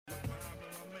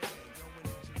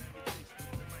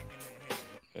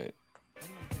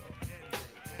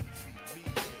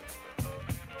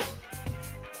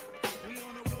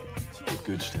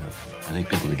Good stuff. I think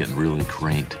people are getting really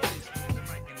cranked.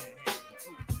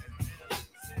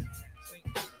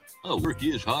 Oh, work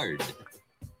is hard.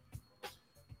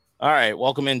 All right,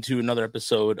 welcome into another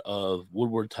episode of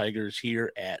Woodward Tigers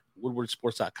here at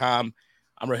woodwardsports.com.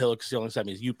 I'm Rahil Castillo, alongside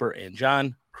me is Uper and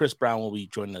John. Chris Brown will be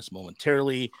joining us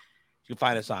momentarily. You can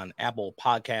find us on Apple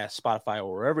Podcasts, Spotify,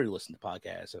 or wherever you listen to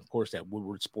podcasts. And, of course, at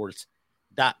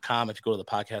woodwardsports.com if you go to the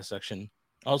podcast section.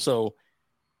 Also,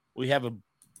 we have a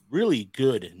really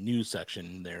good news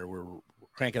section there. We're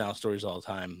cranking out stories all the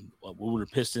time. Woodward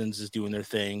Pistons is doing their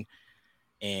thing.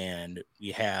 And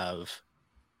we have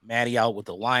Maddie out with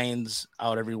the Lions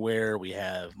out everywhere. We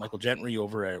have Michael Gentry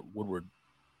over at Woodward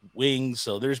Wings.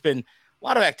 So there's been a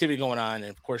lot of activity going on.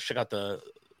 And, of course, check out the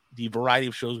variety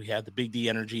of shows we have. The Big D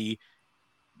Energy,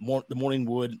 the Morning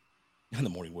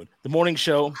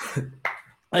Show.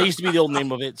 That used to be the old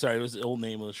name of it. Sorry, it was the old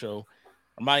name of the show.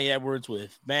 Armani Edwards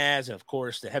with Maz, and, of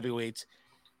course, the Heavyweights.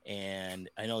 And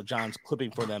I know John's clipping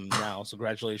for them now. So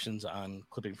congratulations on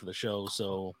clipping for the show.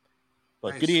 So,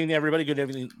 but nice. Good evening, everybody. Good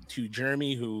evening to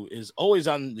Jeremy, who is always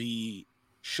on the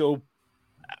show.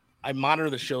 I monitor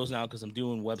the shows now because I'm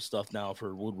doing web stuff now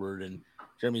for Woodward, and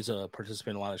Jeremy's a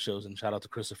participant in a lot of shows. And shout out to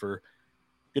Christopher.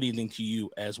 Good evening to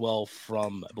you as well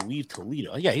from, I believe,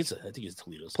 Toledo. Yeah, I think he's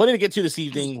Toledo. Plenty to get to this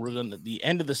evening. The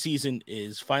end of the season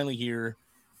is finally here,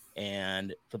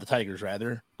 and for the Tigers,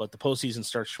 rather. But the postseason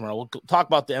starts tomorrow. We'll talk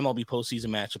about the MLB postseason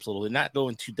matchups a little bit. Not go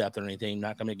into depth or anything.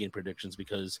 Not going to make any predictions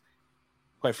because,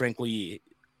 quite frankly,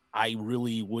 I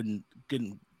really wouldn't.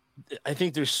 I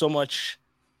think there's so much.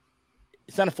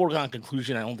 It's not a foregone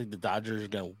conclusion. I don't think the Dodgers are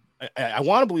going to. I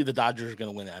want to believe the Dodgers are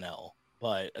going to win the NL.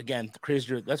 But again,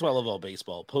 crazier. That's why I love all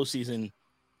baseball. Postseason,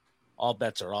 all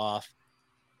bets are off.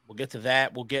 We'll get to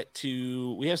that.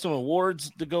 We have some awards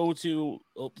to go to.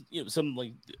 Some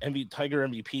like Tiger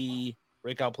MVP,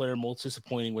 breakout player, most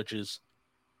disappointing, which is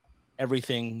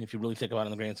everything if you really think about it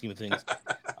in the grand scheme of things.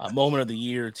 Moment of the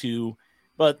year too.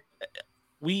 But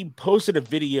we posted a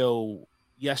video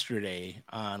yesterday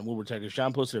on Woodward Tigers.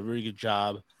 John posted a very good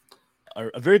job.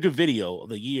 A very good video of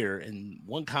the year, and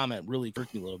one comment really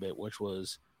hurt me a little bit, which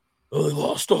was, "Oh, they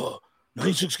lost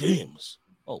 96 games."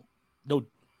 Oh, no,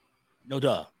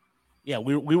 duh. Yeah,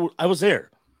 we were. I was there.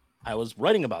 I was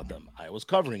writing about them. I was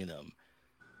covering them.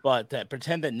 But that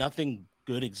pretend that nothing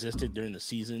good existed during the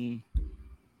season.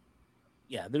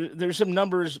 Yeah, there's some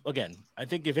numbers. Again, I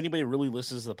think if anybody really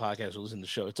listens to the podcast or listens to the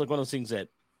show, it's like one of those things that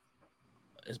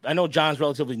I know John's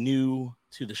relatively new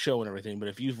to the show and everything, but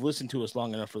if you've listened to us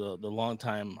long enough, for the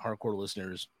long-time hardcore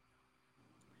listeners,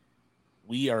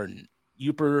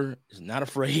 Uper is not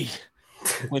afraid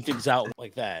to point things out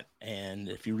like that. And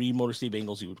if you read Motor City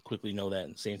Bengals, you would quickly know that,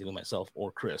 and same thing with myself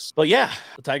or Chris. But yeah,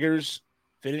 the Tigers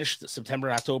finished September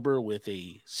and October with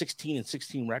a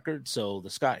 16-16 record. So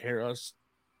the Scott Harris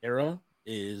era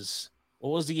is...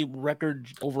 What was the record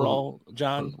overall,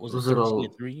 John? Was it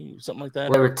 13-3, something like that?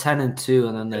 Well, they were 10-2,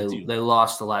 and then they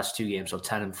lost the last two games, so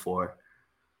 10-4.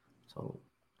 So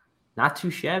not too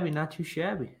shabby.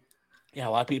 Yeah, a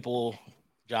lot of people,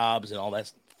 jobs and all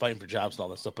that, fighting for jobs and all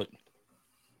that stuff. But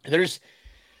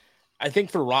I think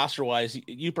for roster-wise,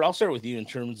 I'll start with you in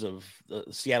terms of the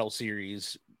Seattle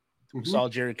series. We saw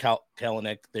Jared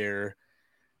Kalanick there,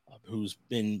 who's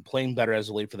been playing better as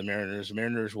of late for the Mariners. The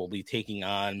Mariners will be taking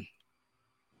on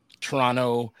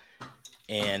Toronto,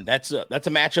 and that's a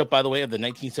matchup, by the way, of the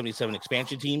 1977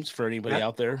 expansion teams for anybody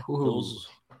out there.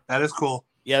 That is cool.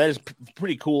 Yeah, that is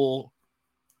pretty cool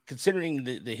considering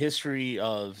the history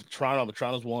of Toronto. But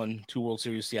Toronto's won 2 World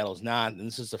Series, Seattle's not, and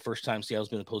this is the first time Seattle's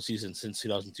been in the postseason since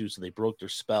 2002, so they broke their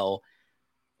spell.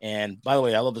 And by the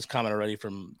way, I love this comment already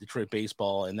from Detroit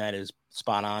Baseball, and that is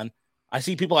spot on. I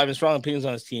see people having strong opinions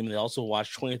on this team. They also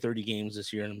watched 20 or 30 games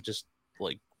this year, and I'm just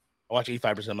like, I watch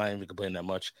 85%. I'm not even complaining that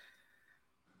much.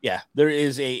 Yeah,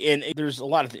 there's a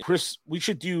lot of things. We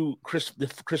should do the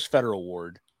Chris Federer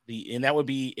Award. And that would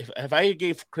be if I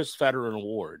gave Chris Federer an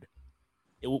award,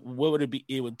 what would it be?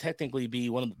 It would technically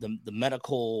be one of the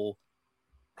medical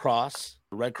cross,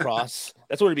 the Red Cross.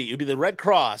 That's what it'd be. It'd be the Red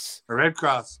Cross. A Red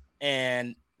Cross.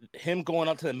 And him going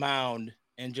up to the mound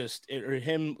and or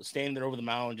him standing there over the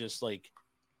mound, just like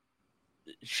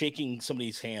shaking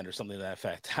somebody's hand or something to that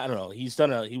effect. I don't know.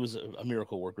 He was a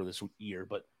miracle worker this year,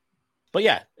 but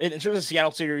yeah, in terms of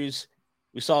Seattle series,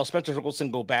 we saw Spencer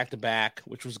Nicholson go back-to-back,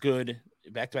 which was good.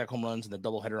 Back-to-back home runs in the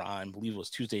doubleheader on, I believe it was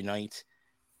Tuesday night.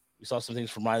 We saw some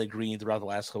things from Riley Green throughout the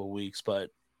last couple of weeks, but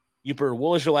Uper,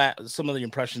 what was some of the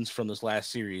impressions from this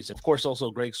last series? Of course,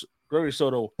 also Gregory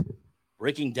Soto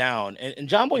breaking down, and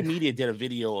John Boy Media did a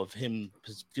video of him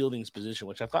fielding his position,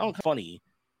 which I found funny,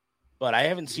 but I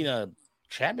haven't seen a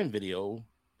Chapman video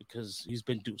because he's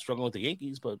been struggling with the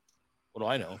Yankees, but what do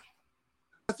I know?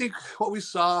 I think what we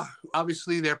saw,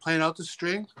 obviously, they're playing out the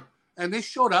string, and they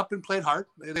showed up and played hard.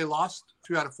 They lost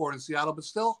 3 out of 4 in Seattle, but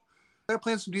still, they're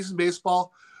playing some decent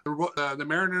baseball. The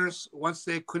Mariners, once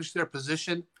they clinched their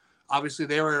position, obviously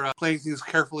they were playing things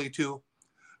carefully too.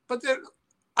 But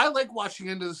I like watching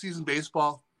into the season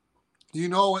baseball. You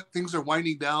know what? Things are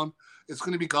winding down. It's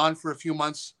going to be gone for a few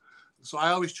months. So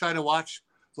I always try to watch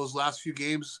those last few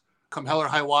games come hell or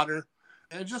high water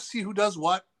and just see who does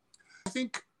what. I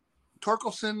think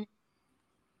Torkelson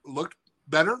looked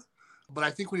better, but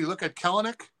I think when you look at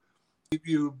Kelenic,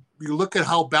 you look at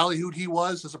how ballyhooed he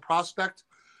was as a prospect.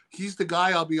 He's the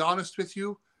guy, I'll be honest with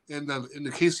you, in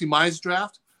the Casey Mize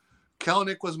draft.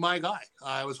 Kelenic was my guy.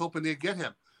 I was hoping they'd get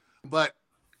him. But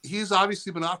he's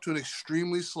obviously been off to an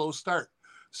extremely slow start.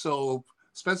 So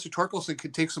Spencer Torkelson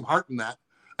can take some heart in that.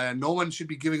 And no one should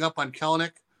be giving up on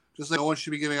Kelenic, just like no one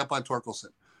should be giving up on Torkelson.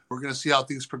 We're going to see how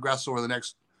things progress over the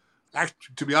next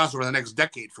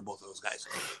decade for both of those guys.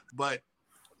 But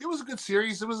it was a good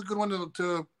series. It was a good one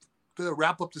to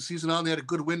wrap up the season on. They had a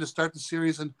good win to start the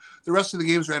series, and the rest of the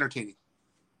games were entertaining.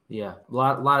 Yeah, a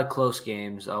lot of close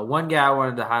games. One guy I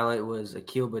wanted to highlight was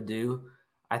Akil Baddoo.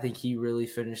 I think he really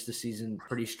finished the season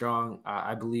pretty strong.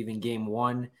 I believe in game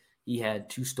 1, he had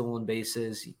 2 stolen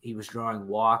bases. He was drawing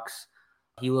walks.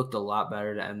 He looked a lot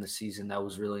better to end the season. That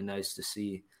was really nice to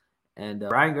see. And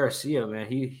Ryan Garcia, man,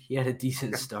 he had a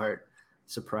decent start.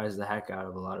 Surprised the heck out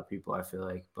of a lot of people, I feel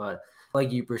like. But like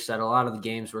Uper said, a lot of the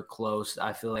games were close.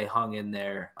 I feel they hung in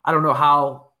there. I don't know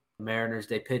how Mariners,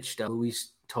 they pitched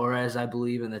Luis Torres, I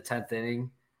believe, in the 10th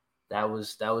inning. That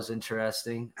was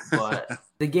interesting. But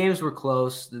the games were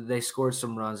close. They scored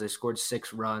some runs. They scored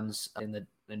 6 runs in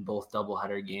both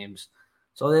doubleheader games.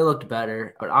 So they looked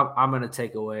better. But I'm going to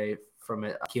take away from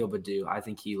it Akil Baddoo. I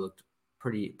think he looked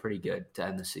pretty good to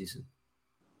end the season.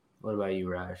 What about you,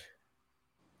 Raj?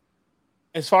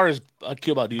 As far as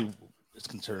Akil Baddoo is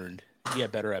concerned, he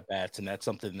had better at bats, and that's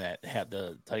something that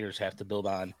the Tigers have to build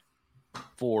on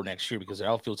for next year, because their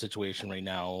outfield situation right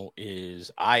now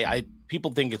is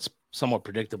people think it's somewhat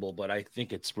predictable, but I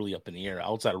think it's really up in the air.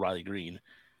 Outside of Riley Green,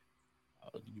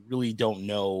 you really don't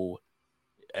know.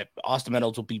 Austin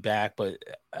Meadows will be back, but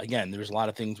again, there's a lot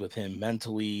of things with him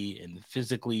mentally and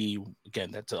physically.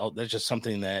 Again, that's just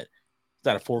something that it's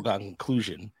not a foregone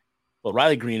conclusion. But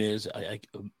Riley Green is.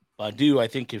 I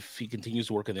think if he continues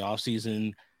to work in the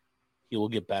offseason, he will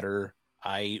get better.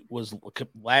 I was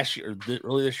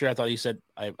early this year, I thought he said,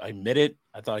 I admit it.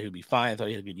 I thought he would be fine. I thought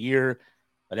he had a good year,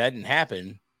 but that didn't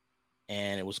happen.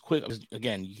 And it was quick.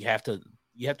 Again, you have to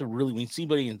really, when you see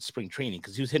somebody in spring training,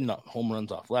 because he was hitting home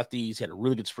runs off lefties, he had a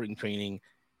really good spring training. And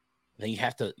then you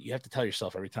have to tell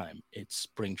yourself every time it's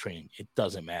spring training, it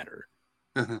doesn't matter.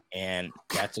 Mm-hmm. And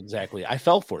that's exactly, I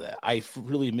fell for that. I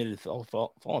really admitted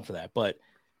falling for that. But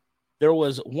there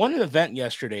was one event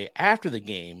yesterday after the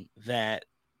game that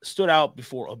stood out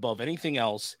above anything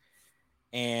else.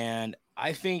 And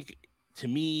I think, to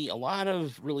me, a lot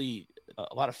of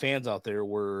fans out there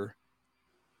were,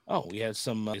 we had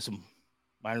some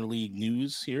minor league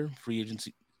news here, free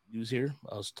agency news here.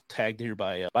 I was tagged here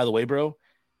by the way, bro,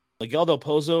 Miguel Del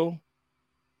Pozo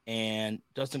and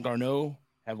Dustin Garneau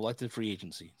have elected free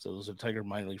agency. So those are Tiger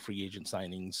minor league free agent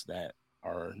signings that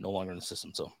are no longer in the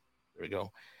system. So there we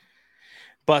go.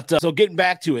 But so getting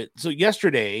back to it. So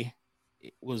yesterday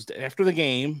it was after the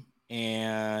game,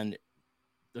 and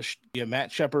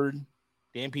Matt Shepard,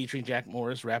 Dan Petrie, Jack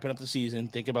Morris wrapping up the season,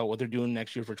 thinking about what they're doing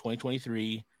next year for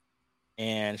 2023.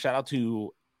 And shout out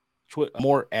to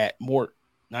Mort at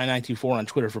Mort9924 on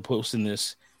Twitter for posting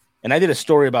this. And I did a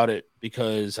story about it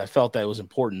because I felt that it was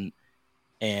important.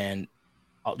 And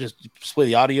I'll just play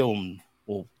the audio and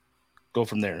we'll go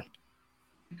from there.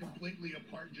 Completely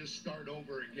apart and just start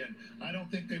over again. I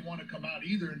don't think they want to come out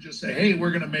either and just say, hey,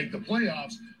 we're going to make the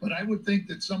playoffs. But I would think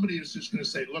that somebody is just going to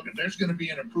say, look, there's going to be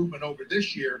an improvement over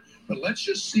this year, but let's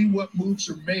just see what moves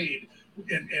are made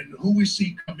and who we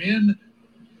see come in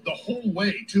the whole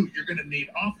way, too. You're going to need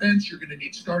offense. You're going to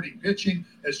need starting pitching.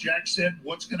 As Jack said,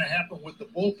 what's going to happen with the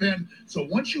bullpen. So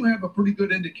once you have a pretty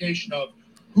good indication of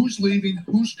who's leaving,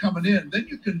 who's coming in, then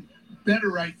you can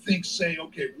better, I think, say,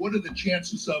 okay, what are the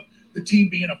chances of the team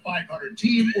being a 500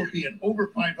 team or being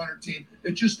over 500 team?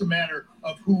 It's just a matter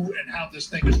of who and how this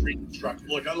thing is reconstructed.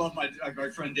 Look, I love my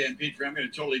friend Dan Petrie. I'm going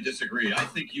to totally disagree. I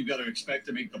think you got to expect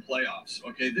to make the playoffs.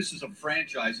 Okay, this is a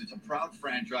franchise. It's a proud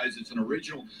franchise. It's an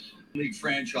original league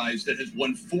franchise that has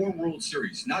won 4 World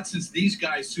Series. Not since these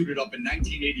guys suited up in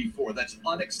 1984. That's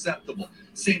unacceptable.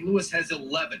 St. Louis has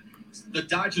 11. The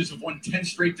Dodgers have won 10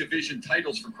 straight division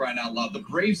titles, for crying out loud. The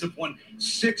Braves have won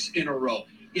 6 in a row.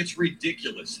 It's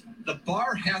ridiculous. The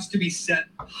bar has to be set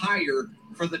higher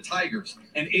for the Tigers.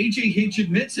 And A.J. Hinch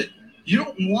admits it. You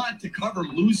don't want to cover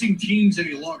losing teams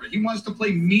any longer. He wants to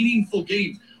play meaningful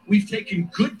games. We've taken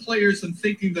good players and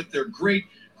thinking that they're great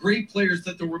players,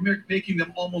 that we're making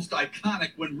them almost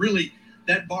iconic, when really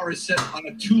that bar is set on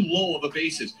a too low of a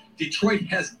basis. Detroit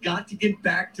has got to get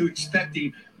back to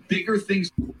expecting bigger things.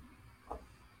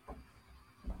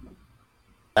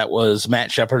 That was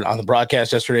Matt Shepard on the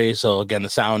broadcast yesterday. So again,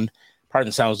 part of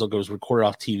the sound was recorded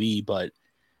off TV, but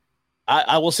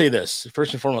I will say this.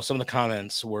 First and foremost, some of the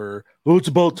comments were, "Oh, it's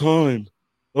about time.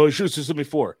 Oh, I should have said something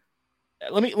before."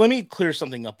 Let me clear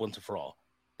something up once and for all.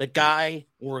 The guy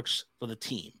works for the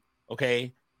team,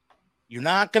 okay? You're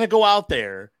not going to go out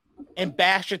there and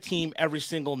bash a team every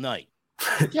single night.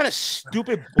 What kind of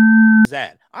stupid is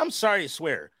that? I'm sorry to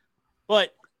swear,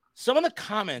 but some of the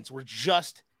comments were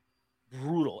just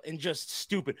brutal and just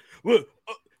stupid. Look,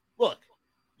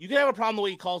 you can have a problem the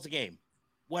way he calls the game.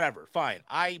 Whatever, fine.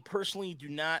 I personally do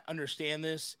not understand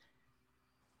this,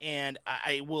 and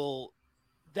I will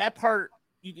 – that part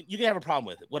 – you can have a problem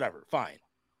with it. Whatever, fine.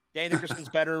 Dan Nickerson's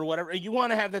better or whatever. You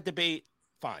want to have that debate,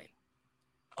 fine.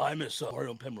 I miss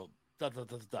Mario Pembroke.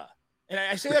 And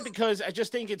I say that because I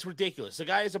just think it's ridiculous. The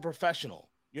guy is a professional.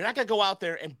 You're not going to go out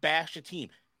there and bash a team.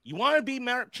 You want to be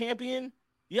Mark champion?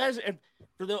 You guys,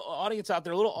 for the audience out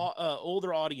there, a little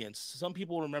older audience, some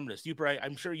people remember this.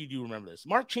 I'm sure you do remember this.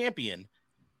 Mark Champion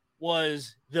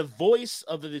was the voice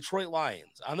of the Detroit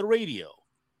Lions on the radio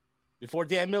before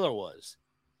Dan Miller was.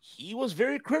 He was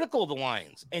very critical of the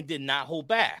Lions and did not hold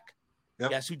back. Yep.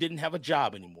 Guess who didn't have a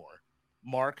job anymore?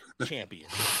 Mark Champion.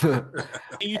 And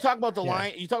you talk about the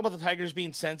Lions, you talk about the Tigers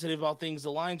being sensitive about things.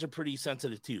 The Lions are pretty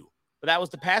sensitive too. But that was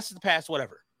the past,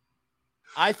 whatever.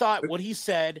 I thought what he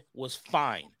said was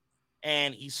fine.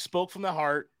 And he spoke from the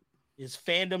heart. His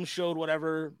fandom showed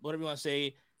whatever you want to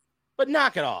say. But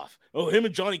knock it off. Oh, him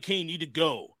and Johnny Kane need to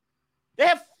go. They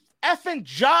have effing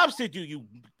jobs to do.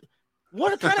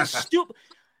 What kind of stupid...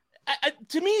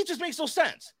 to me, it just makes no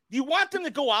sense. Do you want them to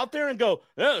go out there and go,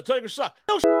 "Oh, the Tigers suck"?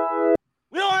 No,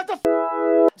 we don't have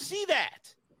to see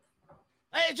that.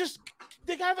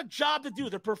 They have a job to do.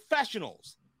 They're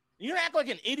professionals. You act like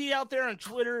an idiot out there on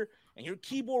Twitter and your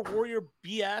keyboard warrior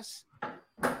BS.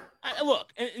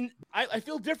 I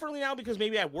feel differently now because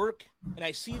maybe I work and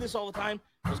I see this all the time.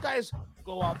 Those guys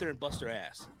go out there and bust their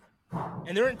ass,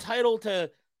 and they're entitled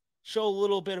to show a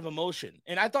little bit of emotion.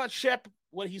 And I thought Shep,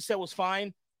 what he said was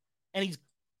fine. And he's,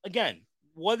 again,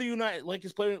 whether you not like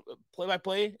his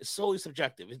play-by-play is solely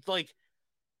subjective. It's like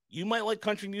you might like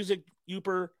country music,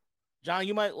 Uper. John,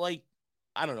 you might like,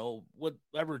 I don't know,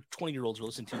 whatever 20-year-olds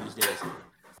listen to these days.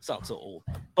 Sounds so old.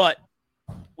 But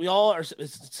we all are,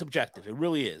 it's subjective. It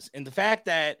really is. And the fact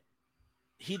that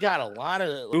he got a lot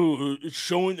of, it's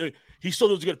showing that he still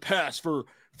doesn't get a pass for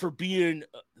being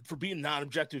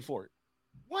non-objective for it.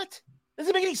 What?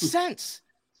 Doesn't make any sense.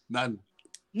 None.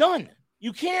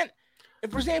 You can't.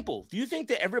 For example, do you think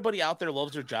that everybody out there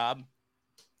loves their job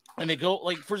and they go,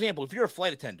 like, for example, if you're a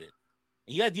flight attendant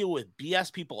and you got to deal with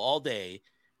BS people all day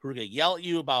who are going to yell at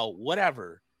you about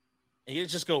whatever, and you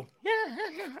just go,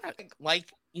 yeah,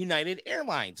 like United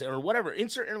Airlines or whatever,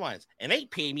 insert airlines, and they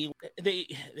pay me, they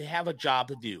have a job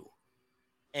to do.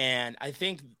 And I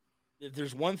think if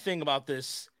there's one thing about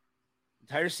this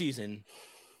entire season,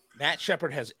 Matt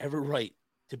Shepard has every right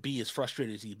to be as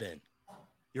frustrated as he's been.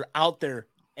 You're out there,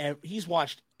 and he's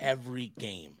watched every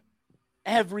game.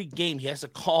 Every game he has to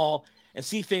call and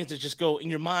see things that just go in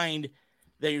your mind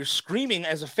that you're screaming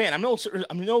as a fan. I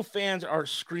know fans are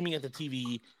screaming at the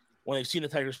TV when they've seen the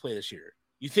Tigers play this year.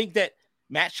 You think that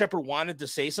Matt Shepard wanted to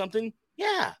say something?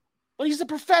 Yeah, but he's a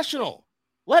professional.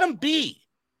 Let him be.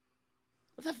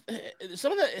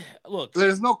 Look.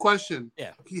 There's no question.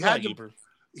 Yeah, he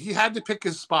had to pick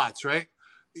his spots, right?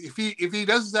 If he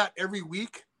does that every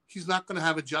week, he's not going to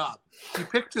have a job. He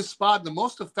picked his spot. The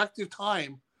most effective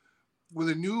time with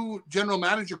a new general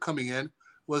manager coming in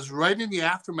was right in the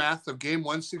aftermath of game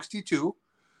 162,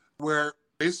 where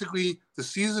basically the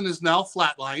season is now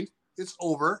flatlined. It's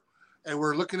over, and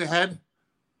we're looking ahead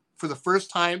for the first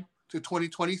time to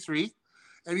 2023.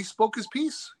 And he spoke his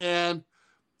piece. And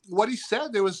what he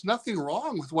said, there was nothing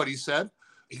wrong with what he said.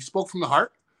 He spoke from the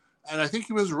heart. And I think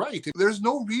he was right. There's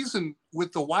no reason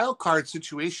with the wild card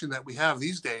situation that we have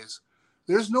these days,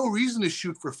 there's no reason to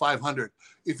shoot for 500.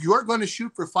 If you're going to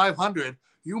shoot for 500,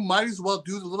 you might as well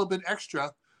do a little bit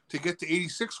extra to get to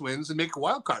 86 wins and make a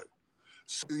wild card.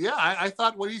 So, yeah, I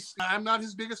thought I'm not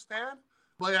his biggest fan,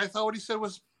 but I thought what he said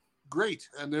was great.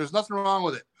 And there's nothing wrong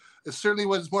with it. It certainly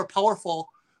was more powerful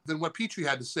than what Petrie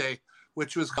had to say,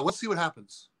 which was, let's see what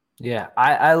happens. Yeah,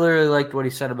 I literally liked what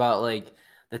he said about, like,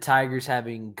 the Tigers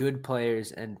having good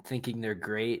players and thinking they're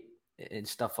great and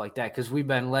stuff like that. Because we've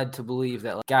been led to believe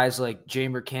that guys like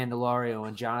Jamer Candelario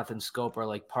and Jonathan Scope are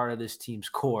like part of this team's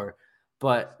core.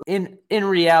 But in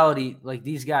reality, like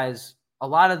these guys, a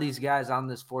lot of these guys on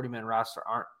this 40-man roster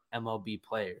aren't MLB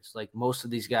players. Like most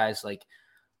of these guys, like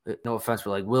no offense,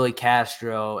 but like Willie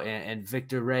Castro and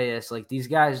Victor Reyes, like these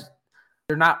guys,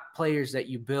 they're not players that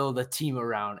you build a team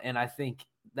around. And I think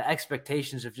the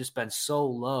expectations have just been so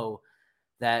low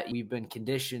that we've been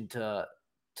conditioned to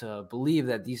believe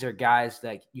that these are guys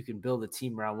that you can build a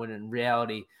team around, when in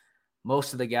reality,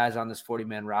 most of the guys on this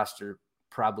 40-man roster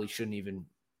probably shouldn't even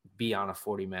be on a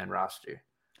 40-man roster.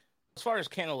 As far as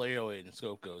Candelario and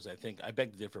Scope goes, I think I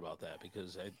beg to differ about that,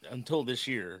 because until this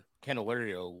year,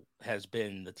 Candelario has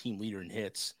been the team leader in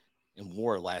hits in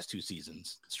WAR last 2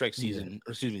 seasons, strike season,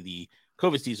 or excuse me, the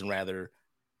COVID season rather,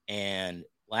 and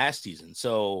last season.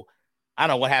 So I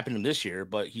don't know what happened to him this year,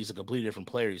 but he's a completely different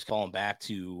player. He's fallen back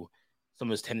to some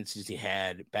of his tendencies he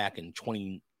had back in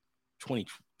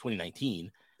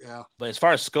 2019. Yeah. But as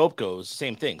far as Scope goes,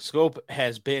 same thing. Scope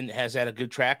has had a good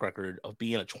track record of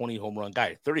being a 20 home run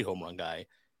guy, 30 home run guy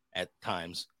at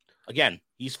times. Again,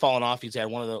 he's fallen off. He's had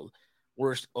one of the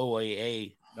worst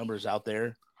OAA numbers out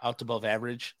there, out above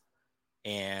average.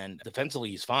 And defensively,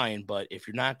 he's fine. But if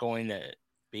you're not going to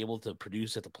be able to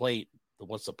produce at the plate, then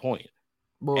what's the point?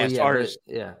 Well, but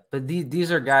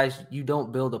these are guys, you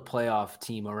don't build a playoff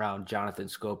team around Jonathan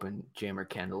Scope and Jamer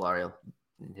Candelario.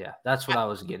 Yeah, that's what I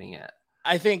was getting at.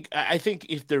 I think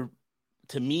if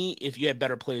you had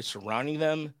better players surrounding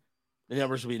them, the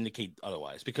numbers would indicate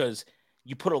otherwise, because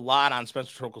you put a lot on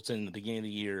Spencer Torkelson in the beginning of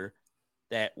the year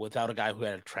that without a guy who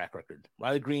had a track record.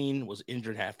 Riley Green was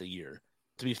injured half the year.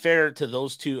 To be fair to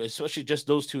those two, especially just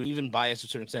those two, even Baez to a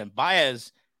certain extent,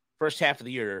 Baez first half of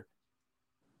the year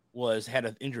had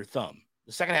an injured thumb.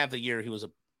 The second half of the year, he was a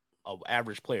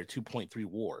average player, 2.3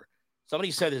 WAR.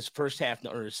 Somebody said his first half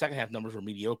or his second half numbers were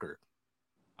mediocre.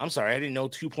 I'm sorry, I didn't know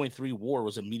 2.3 WAR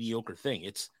was a mediocre thing.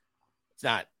 It's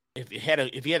not. If he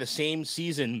had the same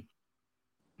season,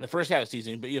 the first half of the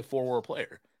season, but he a 4 WAR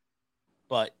player.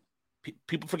 But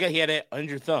people forget he had an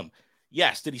injured thumb.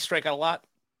 Yes, did he strike out a lot?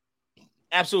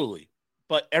 Absolutely.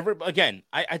 But I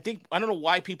think I don't know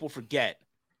why people forget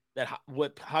that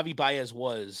what Javi Baez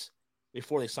was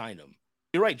before they signed him.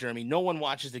 You're right, Jeremy. No one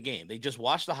watches the game. They just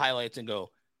watch the highlights and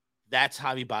go, "That's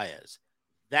Javi Baez.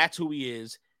 That's who he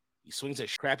is. He swings at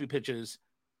crappy pitches,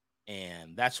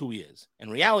 and that's who he is." In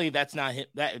reality, that's not him.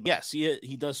 Yes,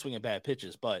 he does swing at bad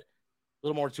pitches, but a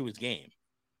little more to his game.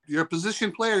 You're a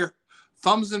position player.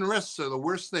 Thumbs and wrists are the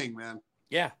worst thing, man.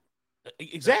 Yeah,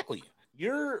 exactly.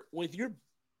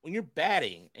 When you're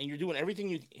batting and you're doing everything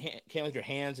you can with your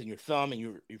hands and your thumb, and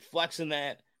you're flexing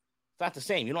that, it's not the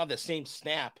same. You don't have the same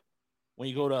snap when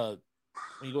you go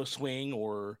to swing,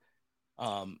 or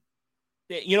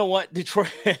you know what,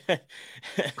 Detroit.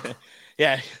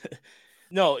 Yeah,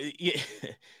 no,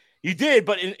 you did,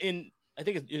 but in I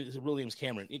think it's Williams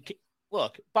Cameron.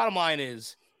 Look, bottom line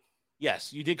is,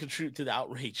 yes, you did contribute to the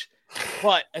outrage,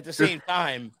 but at the same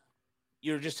time,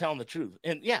 you're just telling the truth.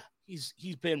 And yeah, he's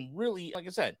been really, like I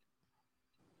said,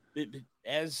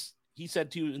 as he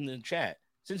said to you in the chat,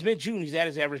 since mid-June, he's at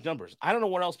his average numbers. I don't know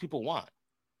what else people want.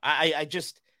 I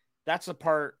just, that's the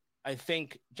part, I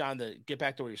think, John, to get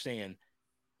back to what you're saying.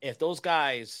 If those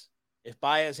guys, if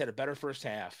Baez had a better first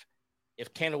half,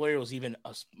 if Candelario was even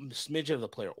a smidgen of the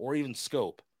player, or even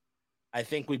Scope, I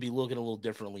think we'd be looking a little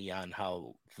differently on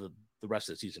how the rest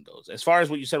of the season goes. As far as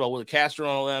what you said about Willie Castro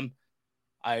and all them,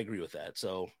 I agree with that.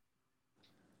 So,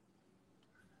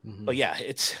 but yeah,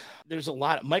 there's a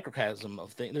lot of microcosm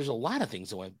of things. There's a lot of things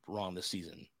that went wrong this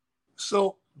season.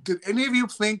 So did any of you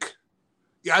think,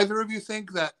 either of you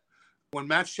think that when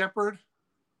Matt Shepard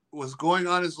was going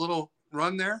on his little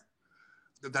run there,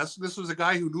 this was a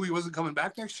guy who knew he wasn't coming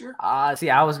back next year? See,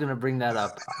 I was going to bring that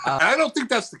up. I don't think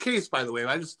that's the case, by the way.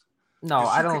 I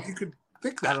don't. You could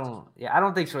think that. I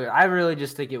don't think so. I really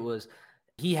just think it was,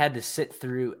 he had to sit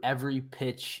through every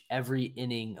pitch, every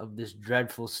inning of this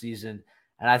dreadful season.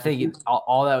 And I think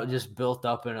all that just built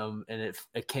up in him, and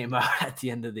it came out at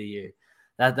the end of the year.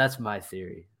 That's my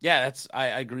theory. Yeah, I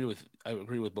agree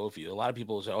with both of you. A lot of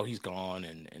people say, "Oh, he's gone,"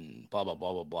 and blah blah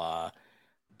blah blah blah.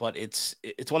 But it's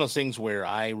one of those things where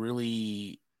I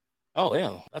really,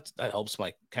 that helps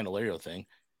my Candelario thing.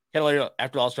 Candelario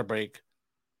after the All-Star break.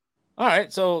 All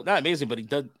right, so not amazing, but he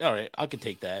did. All right, I can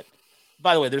take that.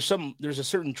 By the way, there's a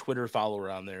certain Twitter follower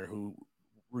on there who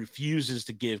refuses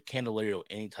to give Candelario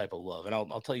any type of love, and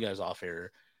I'll tell you guys off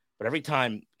air. But every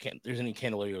time there's any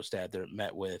Candelario stat, they're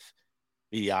met with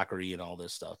mediocrity and all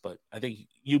this stuff. But I think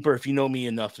if you know me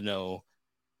enough to know,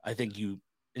 I think you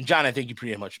and John, I think you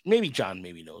pretty much, maybe John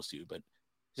maybe knows too, but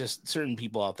just certain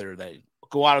people out there that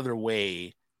go out of their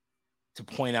way to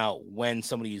point out when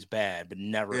somebody is bad, but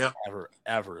never,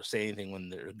 ever say anything when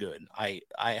they're good.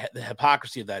 The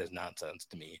hypocrisy of that is nonsense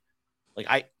to me.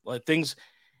 Things,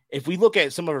 if we look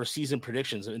at some of our season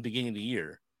predictions at the beginning of the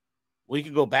year, we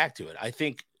could go back to it. I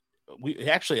think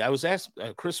I was asked,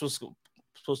 Chris was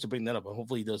supposed to bring that up, and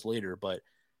hopefully he does later, but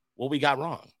what we got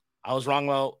wrong. I was wrong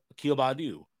about Akil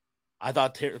Badu. I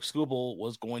thought Tarek Skubal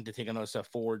was going to take another step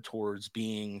forward towards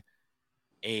being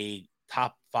a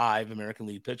top 5 American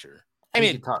League pitcher.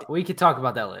 We could talk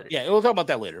about that later. Yeah, we'll talk about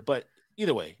that later. But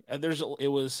either way,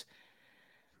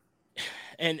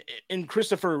 and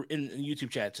Christopher in the YouTube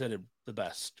chat said it the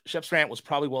best. Shep's rant was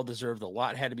probably well deserved. A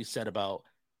lot had to be said about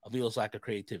Avil's lack of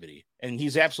creativity, and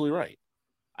he's absolutely right.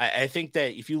 I think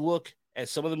that if you look at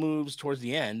some of the moves towards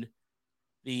the end,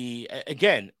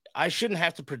 I shouldn't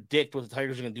have to predict what the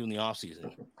Tigers are going to do in the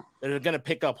offseason. They're going to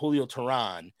pick up Julio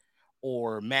Teheran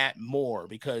or Matt Moore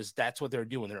because that's what they're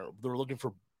doing. They're looking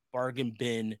for bargain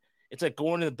bin. It's like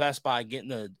going to the Best Buy,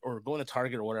 or going to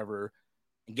Target or whatever,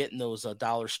 and getting those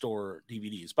dollar store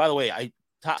DVDs. By the way,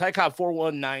 Tycop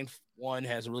 4191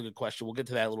 has a really good question. We'll get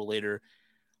to that a little later,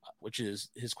 which is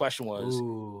his question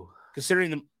was,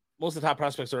 considering most of the top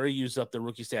prospects already used up their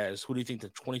rookie status, who do you think the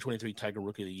 2023 Tiger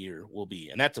Rookie of the Year will be?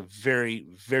 And that's a very,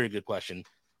 very good question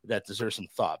that deserves some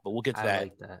thought. But we'll get to that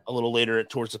a little later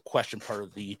towards the question part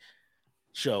of the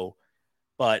show.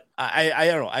 But I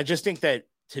don't know. I just think that,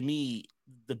 to me,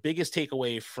 the biggest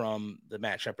takeaway from the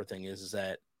Matt Shepard thing is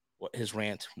that what his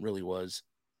rant really was,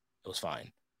 it was fine.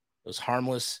 It was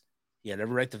harmless. He had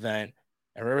every right to vent.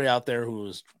 Everybody out there who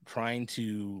was trying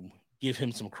to give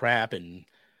him some crap and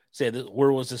say,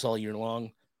 where was this all year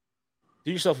long?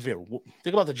 Do yourself a favor.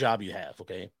 Think about the job you have,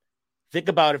 okay? Think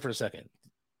about it for a second.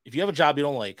 If you have a job you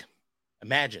don't like,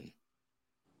 imagine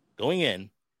going in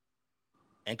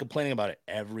and complaining about it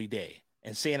every day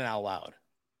and saying it out loud.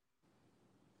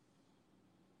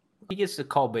 He gets to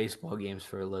call baseball games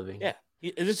for a living. Yeah.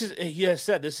 He has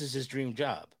said this is his dream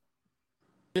job.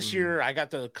 This year, I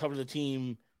got to cover the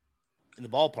team in the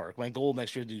ballpark. My goal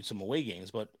next year to do some away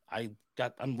games, but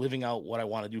I'm living out what I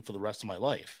want to do for the rest of my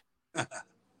life.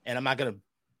 And I'm not going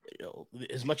to,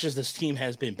 as much as this team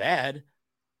has been bad,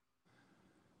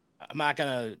 I'm not going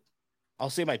to, I'll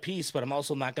say my piece, but I'm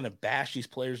also not going to bash these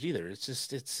players either.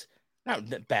 It's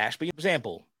not bash, but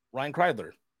example, Ryan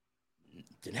Kreidler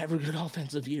didn't have a good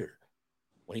offensive year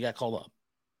when he got called up.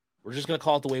 We're just going to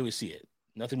call it the way we see it.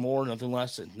 Nothing more, nothing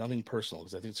less, and nothing personal,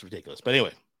 because I think it's ridiculous. But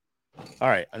anyway, all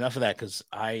right, enough of that, because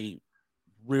I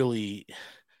really,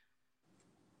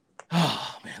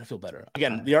 oh, man, I feel better.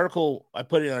 Again, the article, I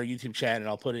put it in our YouTube chat, and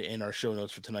I'll put it in our show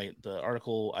notes for tonight. The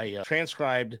article, I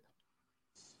transcribed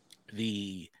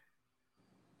the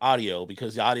audio,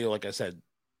 because the audio, like I said,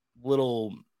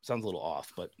 sounds a little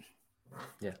off, but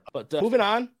yeah. But moving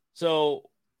on, so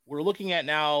we're looking at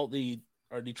now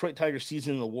our Detroit Tigers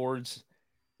season awards,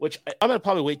 which I'm going to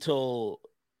probably wait till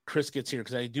Chris gets here,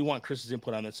 because I do want Chris's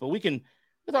input on this. But we can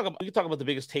talk about the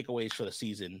biggest takeaways for the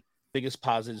season, biggest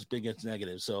positives, biggest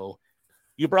negatives. So,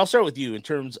 I'll start with you in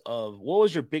terms of what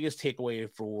was your biggest takeaway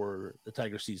for the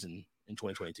Tiger season in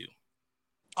 2022?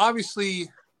 Obviously,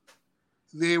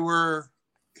 they were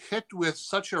hit with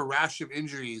such a rash of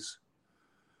injuries.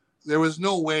 There was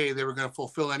no way they were going to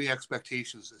fulfill any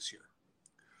expectations this year.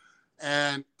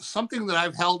 And something that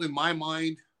I've held in my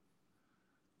mind,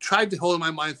 tried to hold in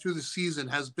my mind through the season,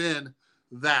 has been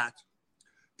that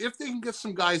if they can get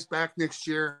some guys back next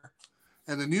year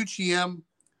and the new GM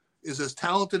is as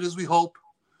talented as we hope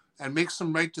and makes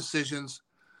some right decisions,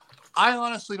 I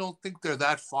honestly don't think they're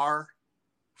that far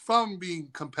from being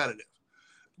competitive,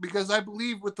 because I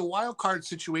believe with the wild card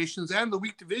situations and the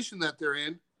weak division that they're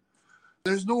in,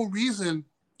 there's no reason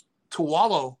to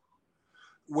wallow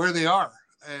where they are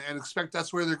and expect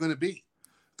that's where they're going to be.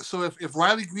 So if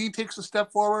Riley Green takes a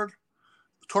step forward,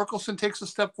 Torkelson takes a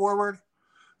step forward,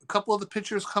 a couple of the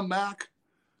pitchers come back,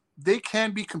 they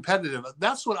can be competitive.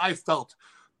 That's what I felt,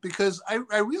 because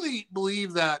I really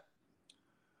believe that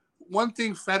one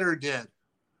thing Federer did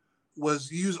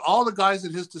was use all the guys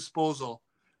at his disposal.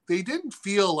 They didn't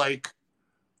feel like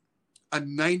a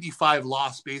 95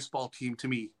 loss baseball team to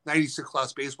me, 96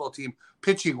 loss baseball team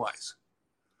pitching wise.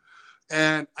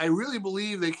 And I really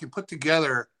believe they can put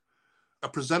together a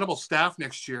presentable staff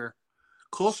next year,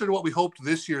 closer to what we hoped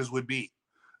this year's would be.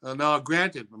 Now,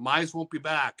 granted, Mize won't be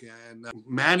back, and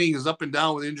Manning is up and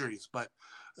down with injuries, but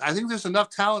I think there's enough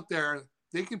talent there.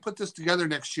 They can put this together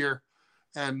next year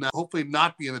and hopefully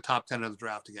not be in the top 10 of the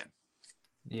draft again.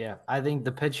 Yeah, I think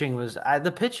the pitching was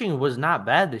not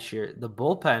bad this year. The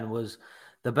bullpen was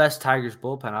the best Tigers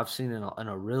bullpen I've seen in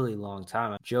a really long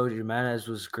time. Joe Jimenez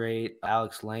was great.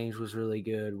 Alex Lange was really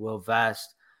good. Will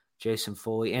Vest, Jason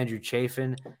Foley, Andrew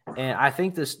Chafin. And I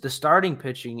think the starting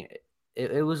pitching,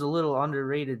 it was a little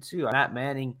underrated too. Matt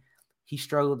Manning, he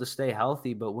struggled to stay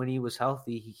healthy, but when he was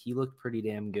healthy, he looked pretty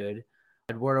damn good.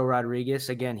 Eduardo Rodriguez,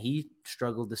 again, he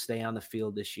struggled to stay on the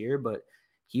field this year, but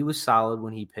he was solid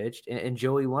when he pitched. And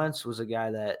Joey Wentz was a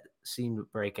guy that seemed to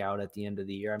break out at the end of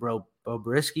the year.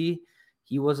 Bobrisky,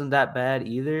 he wasn't that bad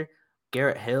either.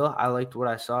 Garrett Hill, I liked what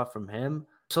I saw from him.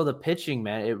 So the pitching,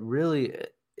 man,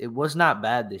 it was not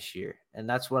bad this year. And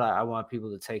that's what I want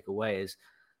people to take away is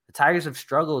the Tigers have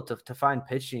struggled to find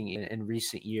pitching in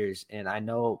recent years. And I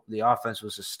know the offense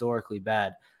was historically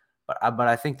bad, but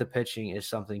I think the pitching is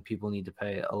something people need to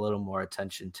pay a little more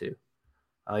attention to.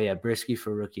 Oh, yeah, Brisky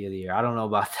for Rookie of the Year. I don't know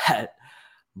about that,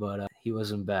 but he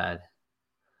wasn't bad.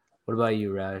 What about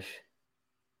you, Raj?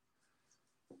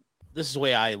 This is the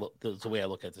way I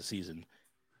look at the season.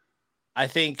 I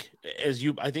think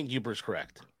Huber's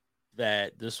correct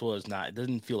that this was not. It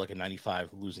doesn't feel like a 95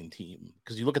 losing team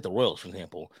because you look at the Royals, for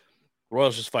example. The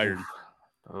Royals just fired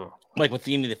Mike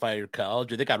Matheny. They fired Kyle.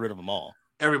 They got rid of them all.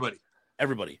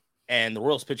 Everybody, and the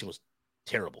Royals pitching was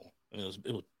terrible. I mean,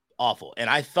 it was awful. And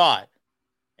I thought,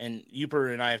 and Huber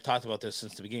and I have talked about this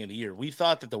since the beginning of the year. We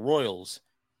thought that the Royals,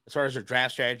 as far as their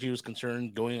draft strategy was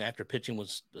concerned, going after pitching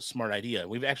was a smart idea.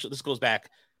 This goes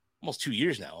back almost 2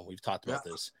 years now. We've talked about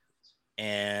this,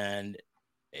 and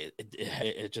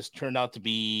it just turned out to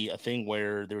be a thing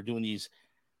where they were doing these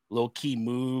low key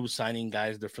moves, signing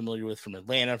guys they're familiar with from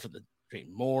Atlanta for the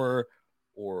Drayton Moore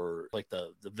or like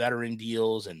the veteran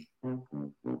deals, and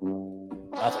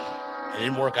nothing. It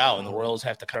didn't work out, and the Royals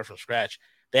have to cut from scratch.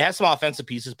 They had some offensive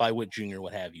pieces by Witt Jr.,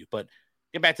 what have you, but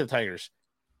get back to the Tigers.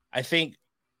 I think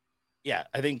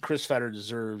Chris Fetter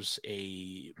deserves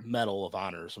a medal of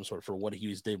honor of some sort for what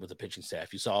he did with the pitching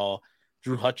staff. You saw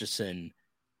Drew Hutchison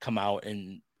come out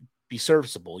and be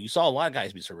serviceable. You saw a lot of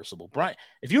guys be serviceable.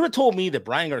 If you would have told me that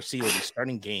Brian Garcia would be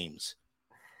starting games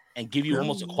and give you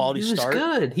almost a quality start. He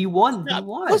was good. He won.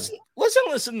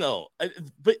 Listen, though.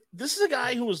 But this is a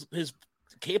guy who was his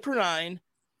K per 9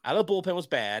 out of the bullpen was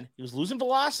bad. He was losing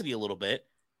velocity a little bit,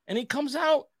 and he comes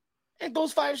out and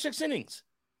goes 5 or 6 innings.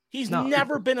 He's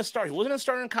never been a starter. He wasn't a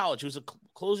starter in college. He was a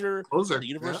closer at the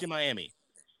University of Miami.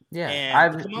 Yeah.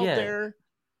 And to come out there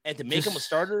and to make him a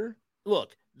starter,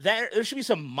 look, there should be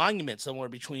some monument somewhere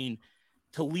between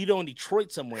Toledo and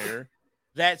Detroit somewhere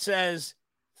that says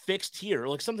fixed here,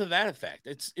 like something to that effect.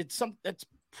 It's something that's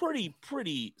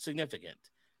pretty significant.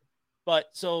 But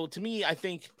so to me, I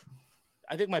think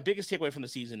my biggest takeaway from the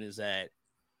season is that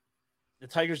the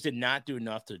Tigers did not do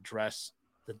enough to address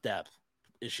the depth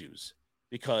issues.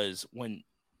 Because when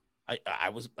I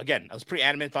was pretty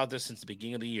adamant about this since the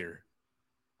beginning of the year.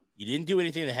 You didn't do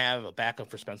anything to have a backup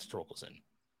for Spencer Torkelson.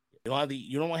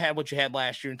 You don't have what you had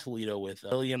last year in Toledo with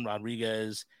William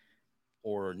Rodriguez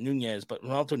or Nunez, but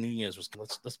Ronaldo Nunez was,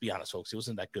 let's be honest, folks, he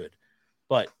wasn't that good.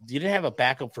 But you didn't have a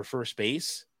backup for first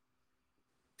base.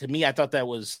 To me, I thought that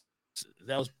was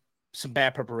some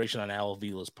bad preparation on Al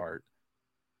Avila's part,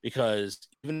 because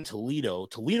even Toledo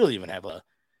didn't even have a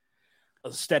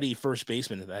steady first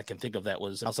baseman that I can think of that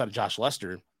was outside of Josh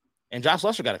Lester. And Josh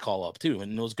Lester got a call up too,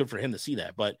 and it was good for him to see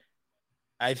that. But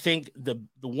I think the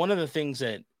one of the things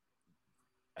that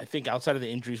I think outside of the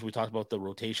injuries, we talked about the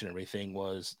rotation and everything,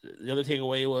 was the other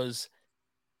takeaway was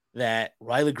that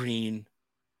Riley Green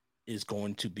is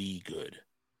going to be good.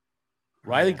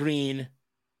 Riley Green,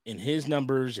 in his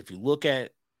numbers, if you look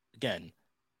at, again,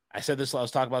 I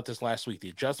was talking about this last week, the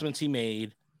adjustments he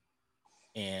made,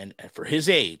 and for his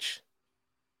age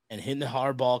and hitting the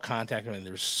hard ball contact, I mean,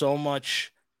 there's so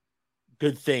much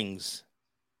good things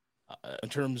in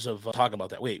terms of talking about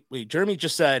that. Wait, Jeremy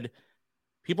just said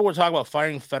people were talking about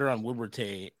firing Fetter on Woodward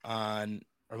on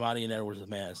Armani and Edwards with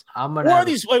Maz.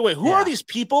 Who are these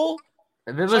people?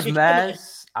 If it was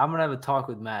Maz, I'm going to have a talk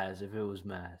with Maz if it was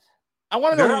Maz. I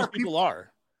want to know who these people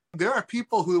are. There are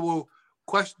people who will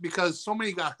question because so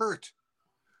many got hurt.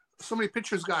 So many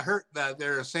pitchers got hurt that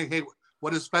they're saying, hey,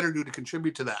 what does Fetter do to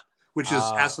contribute to that? Which is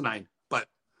asinine. But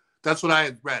that's what I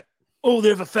had read. Oh, they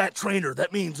have a fat trainer.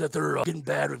 That means that they're getting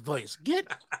bad advice.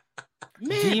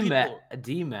 D-Mac.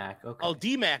 Okay. Oh,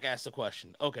 D-Mac asked the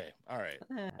question. Okay. All right.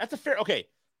 That's a fair. Okay.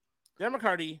 Darren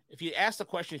McCarty, if you ask the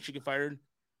question, she get fired.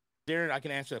 Darren, I can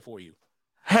answer that for you.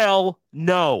 Hell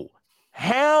no.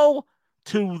 Hell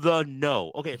to the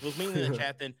no. Okay. If it was mainly in the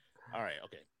chat, then all right.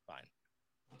 Okay. Fine.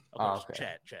 Okay.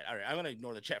 Chat. All right. I'm going to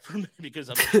ignore the chat for a minute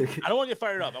because I don't want to get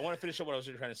fired up. I want to finish up what I was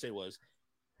trying to say was,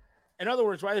 in other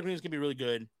words, Riley Green is going to be really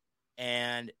good.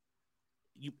 And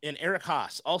Eric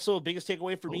Haas, also biggest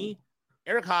takeaway for me,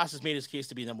 Eric Haas has made his case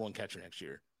to be number one catcher next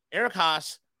year. Eric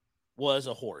Haas was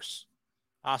a horse,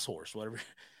 whatever.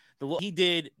 He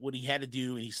did what he had to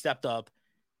do, and he stepped up.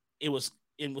 It was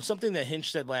something that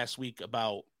Hinch said last week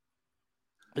about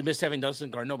they missed having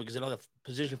Dustin Garneau because they don't have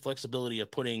position flexibility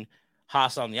of putting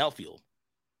Haas on the outfield.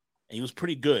 And he was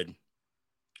pretty good.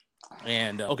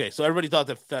 And, so everybody thought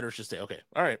that Fetter should stay. Okay,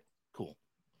 all right, cool.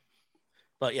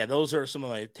 But, yeah, those are some of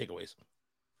my takeaways.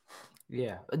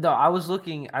 Yeah. No,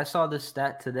 I saw this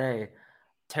stat today.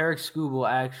 Tarek Skubal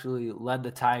actually led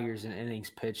the Tigers in innings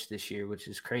pitched this year, which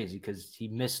is crazy because he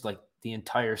missed, like, the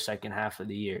entire second half of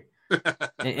the year.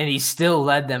 and he still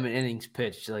led them in innings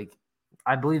pitched. Like,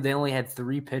 I believe they only had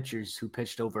 3 pitchers who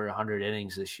pitched over 100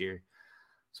 innings this year.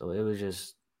 So it was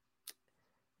just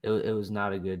 – it was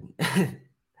not a good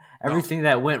 – everything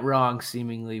that went wrong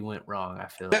seemingly went wrong, I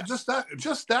feel like.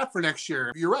 Just that for next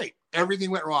year. You're right.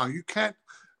 Everything went wrong. You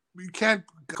can't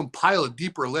compile a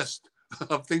deeper list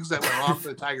of things that went wrong for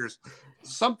the Tigers.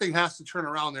 Something has to turn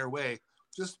around their way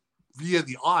just via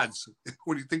the odds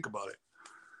when you think about it.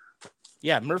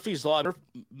 Yeah, Murphy's Law. I don't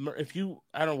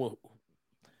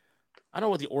know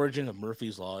what the origin of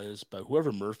Murphy's Law is, but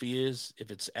whoever Murphy is, if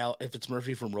it's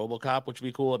Murphy from RoboCop, which would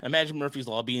be cool. Imagine Murphy's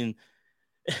Law being.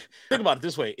 Think about it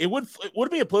this way: it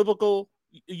would be a political.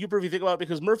 You probably think about it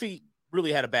because Murphy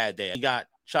really had a bad day. He got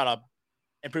shot up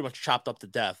and pretty much chopped up to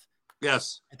death.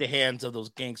 Yes, at the hands of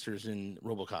those gangsters in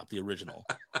RoboCop, the original.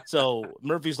 So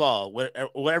Murphy's Law, where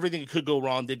everything that could go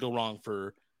wrong did go wrong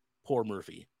for poor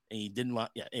Murphy, and he didn't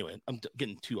want. Yeah. Anyway, I'm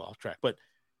getting too off track, but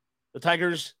the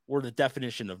Tigers were the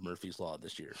definition of Murphy's Law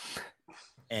this year.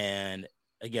 And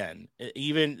again,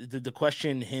 even the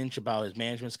question Hinch about his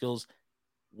management skills.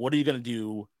 What are you going to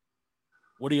do?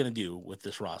 What are you going to do with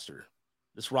this roster?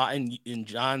 And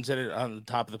John said it on the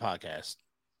top of the podcast.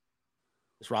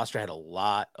 This roster had a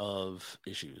lot of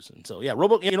issues. And so, yeah,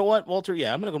 you know what, Walter?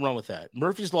 Yeah, I'm going to go run with that.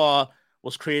 Murphy's Law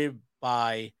was created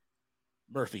by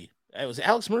Murphy. It was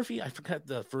Alex Murphy. I forgot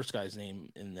the first guy's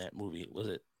name in that movie. Was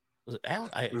it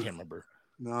Alex? I can't remember.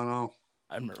 No.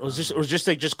 I remember. It was just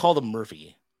they just called him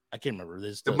Murphy. I can't remember.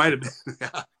 It might have been.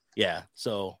 Yeah. Yeah.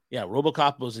 So, yeah,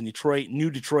 RoboCop was in Detroit, New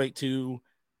Detroit too,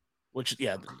 which,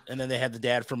 yeah. And then they had the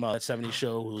dad from that 70s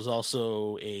show who was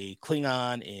also a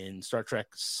Klingon in Star Trek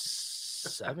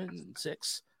 6. I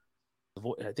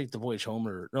think the Voyage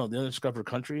Home the Undiscovered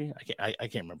Country. I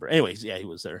can't remember. Anyways, yeah, he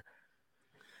was there.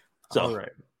 So,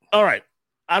 all right.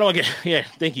 I don't want to get,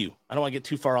 thank you. I don't want to get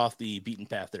too far off the beaten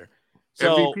path there.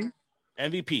 So,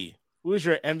 MVP. Who is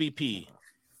your MVP?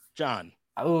 John.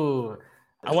 Oh,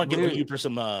 I want to get you for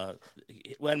some. Let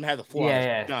him have the floor.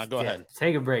 Yeah. John, go ahead.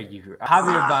 Take a break, you.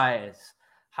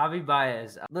 Javi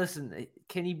Baez. Listen,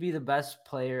 can he be the best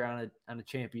player on a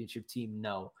championship team?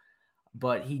 No,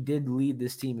 but he did lead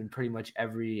this team in pretty much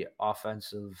every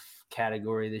offensive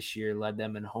category this year. Led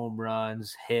them in home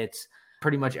runs, hits,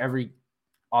 pretty much every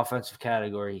offensive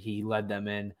category he led them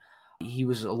in. He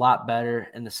was a lot better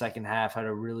in the second half. Had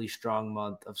a really strong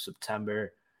month of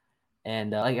September.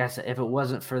 And like I said, if it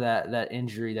wasn't for that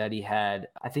injury that he had,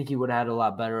 I think he would have had a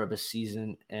lot better of a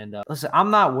season. And listen,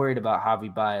 I'm not worried about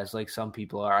Javi Baez like some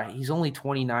people are. He's only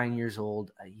 29 years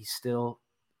old. He's still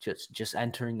just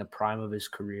entering the prime of his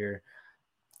career.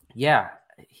 Yeah,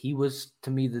 he was,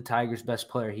 to me, the Tigers' best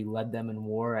player. He led them in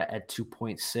WAR at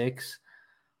 2.6.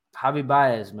 Javi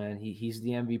Baez, man, he's the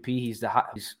MVP. He's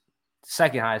he's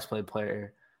second highest paid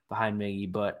player behind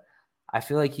Miggy, but I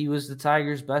feel like he was the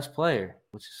Tigers' best player,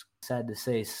 which is sad to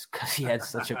say because he had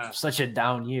such a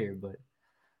down year, but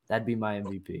that'd be my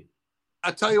MVP.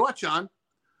 I'll tell you what, John,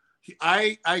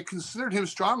 I considered him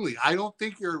strongly. I don't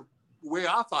think you're way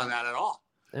off on that at all.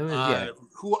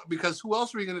 Because who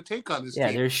else are we going to take on this team?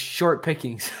 Yeah, there's short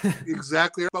pickings.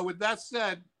 Exactly. But with that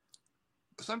said,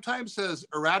 sometimes his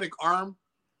erratic arm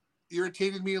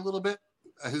irritated me a little bit.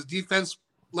 His defense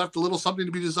left a little something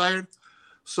to be desired.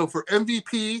 So for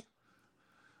MVP,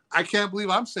 I can't believe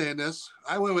I'm saying this.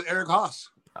 I went with Eric Haas.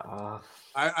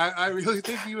 I really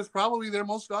think he was probably their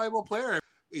most valuable player.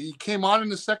 He came on in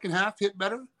the second half, hit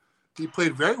better. He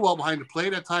played very well behind the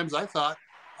plate at times, I thought.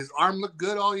 His arm looked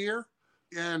good all year.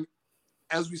 And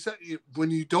as we said,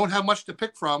 when you don't have much to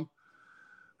pick from,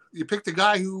 you picked a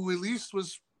guy who at least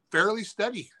was fairly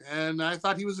steady. And I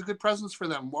thought he was a good presence for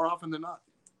them more often than not.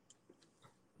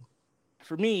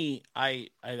 For me, I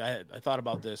thought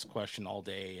about this question all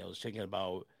day. I was thinking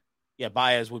about,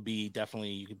 Baez would be definitely,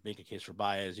 you could make a case for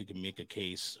Baez. You can make a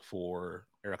case for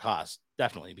Eric Haas,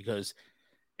 definitely, because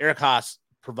Eric Haas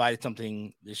provided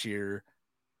something this year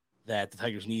that the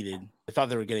Tigers needed. I thought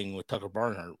they were getting with Tucker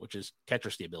Barnhart, which is catcher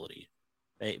stability.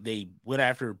 They went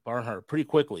after Barnhart pretty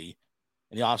quickly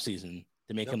in the offseason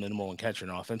to make him the number one catcher.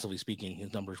 And offensively speaking,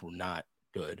 his numbers were not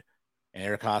good. And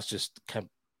Eric Haas just kept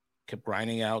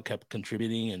grinding out, kept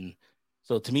contributing. And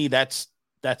so to me, that's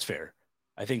fair.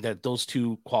 I think that those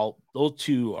two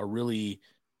are really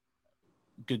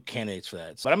good candidates for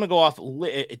that. So I'm going to go off.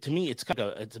 To me, it's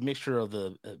it's a mixture of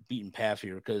the beaten path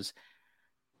here, because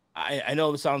I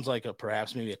know this sounds like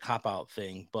perhaps maybe a cop-out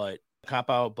thing, but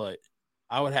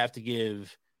I would have to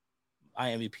give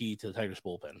my MVP to the Tigers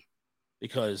bullpen,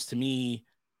 because to me,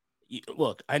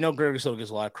 look, I know Gregory Soto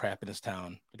gets a lot of crap in his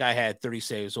town. The guy had 30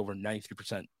 saves, over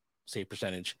 93% save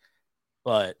percentage,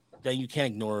 but then you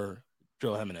can't ignore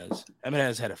Joe Jimenez.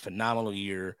 Jimenez had a phenomenal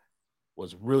year,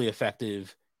 was really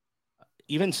effective.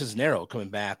 Even Cisnero coming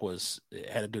back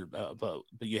had a good, but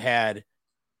you had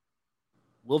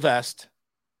Will Vest,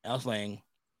 Alex Lang,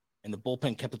 and the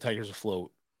bullpen kept the Tigers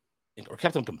afloat, or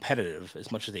kept them competitive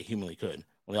as much as they humanly could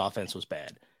when the offense was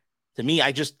bad. To me,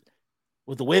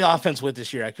 with the way the offense went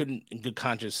this year, I couldn't in good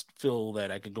conscience feel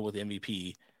that I could go with the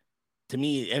MVP. To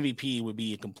me, MVP would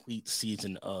be a complete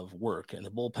season of work, and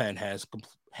the bullpen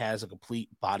has a complete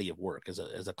body of work as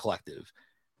a collective.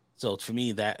 So for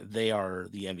me, that they are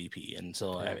the MVP. And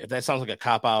so if that sounds like a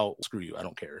cop out, screw you. I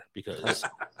don't care, because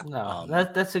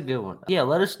that's a good one. Yeah,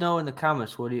 let us know in the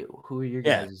comments who are your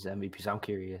guys' MVPs. I'm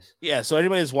curious. Yeah, so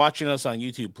anybody that's watching us on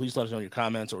YouTube, please let us know in your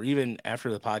comments, or even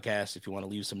after the podcast, if you want to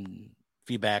leave some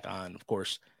feedback on, of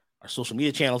course, our social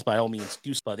media channels, by all means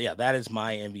do. But yeah, that is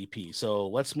my MVP. So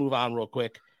let's move on real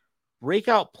quick.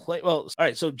 Breakout play. Well, all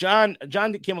right. So John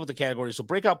came up with the category. So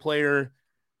breakout player.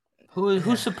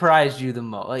 Who surprised you the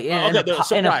most? Like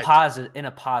in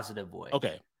a positive way.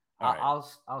 Okay. All right.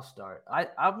 I'll start. I'm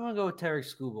gonna go with Tarek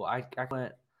Skubal. I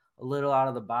went a little out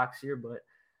of the box here, but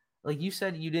like you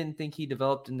said, you didn't think he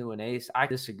developed into an ace. I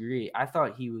disagree. I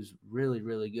thought he was really,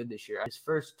 really good this year. His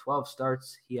first 12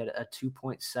 starts, he had a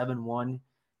 2.71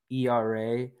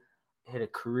 ERA, hit a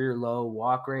career low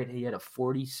walk rate. He had a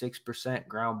 46%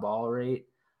 ground ball rate.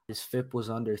 His FIP was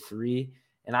under 3.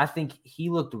 And I think he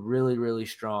looked really, really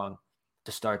strong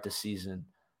to start the season.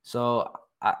 So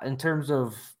in terms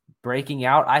of breaking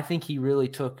out, I think he really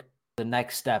took the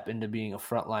next step into being a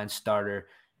frontline starter.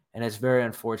 And it's very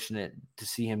unfortunate to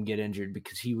see him get injured,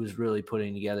 because he was really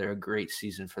putting together a great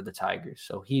season for the Tigers.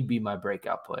 So he'd be my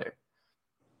breakout player.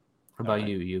 What about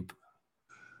you, Yoop?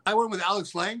 I went with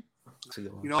Alex Lang.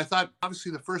 I thought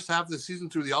obviously the first half of the season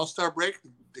through the All-Star break,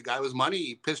 the guy was money.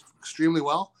 He pitched extremely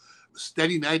well.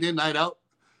 Steady night in, night out.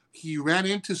 He ran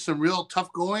into some real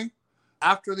tough going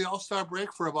after the All-Star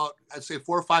break for about, I'd say,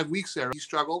 4 or 5 weeks there. He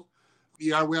struggled.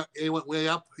 ERA went way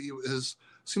up.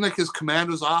 Seemed like his command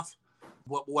was off.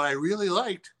 What I really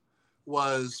liked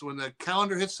was when the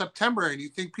calendar hit September and you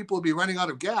think people would be running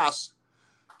out of gas,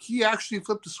 he actually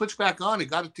flipped the switch back on and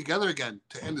got it together again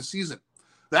to end the season.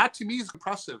 That to me is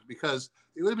impressive, because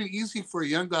it would have been easy for a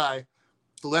young guy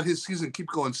to let his season keep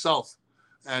going south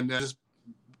and just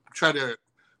try to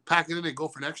pack it in and go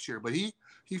for next year. But he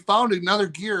found another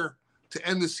gear to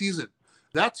end the season.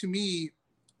 That to me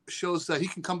shows that he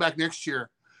can come back next year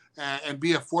and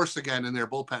be a force again in their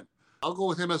bullpen. I'll go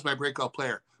with him as my breakout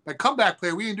player. My comeback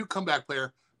player, we didn't do comeback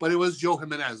player, but it was Joe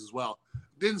Jimenez as well.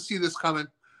 Didn't see this coming.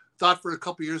 Thought for a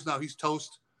couple of years now he's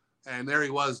toast. And there he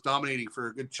was, dominating for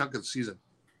a good chunk of the season.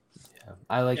 Yeah,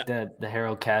 I like the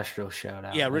Harold Castro shout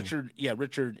out. Yeah, Richard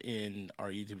in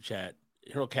our YouTube chat,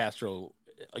 Harold Castro,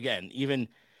 again, even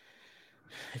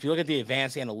if you look at the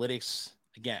advanced analytics,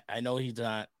 again, I know he's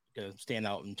not going to stand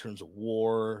out in terms of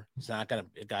WAR. He's not going to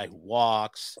be a guy who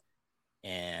walks.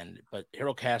 But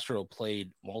Harold Castro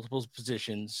played multiple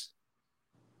positions,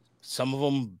 some of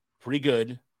them pretty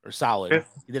good or solid.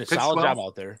 He did a solid job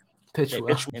out there.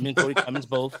 Him and Cody Clemens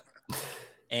both,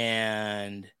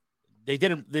 and he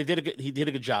did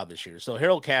a good job this year. So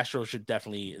Harold Castro should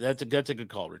definitely. That's a good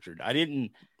call, Richard.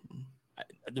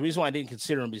 The reason why I didn't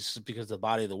consider him is because the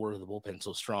body of the work of the bullpen is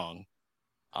so strong.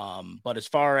 But as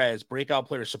far as breakout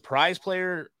player, surprise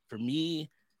player, for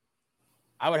me,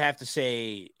 I would have to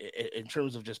say, in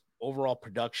terms of just overall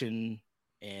production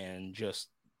and just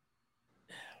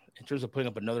in terms of putting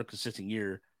up another consistent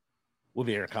year, would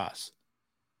be Eric Haas.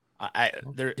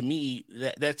 To me,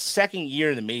 that second year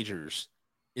in the majors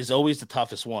is always the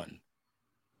toughest one.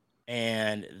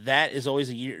 And that is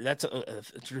always a year. That's a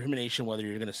determination whether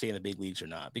you're going to stay in the big leagues or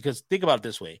not. Because think about it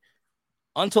this way.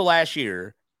 Until last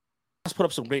year, Haas put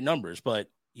up some great numbers,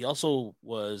 but he also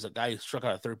was a guy who struck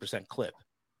out a 30% clip.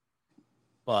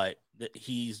 But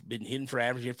he's been hitting for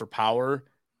average, hit for power,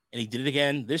 and he did it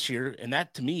again this year. And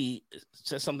that, to me,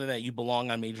 says something that you belong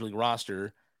on Major League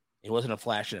roster. It wasn't a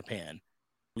flash in a pan.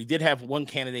 We did have one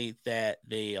candidate that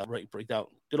they break out.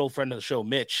 Good old friend of the show,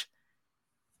 Mitch.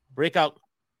 Breakout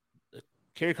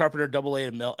Kerry Carpenter, AA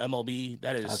MLB.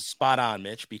 That is spot on,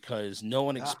 Mitch, because no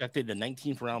one expected a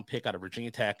 19th round pick out of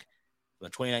Virginia Tech from the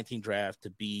 2019 draft to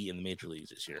be in the major leagues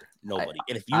this year. Nobody.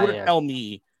 And if you were to tell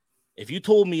me, if you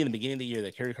told me in the beginning of the year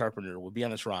that Kerry Carpenter would be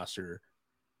on this roster,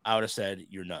 I would have said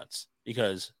you're nuts,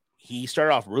 because he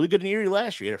started off really good in Erie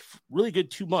last year. He had a really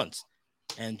good 2 months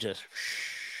and just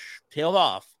tailed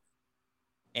off.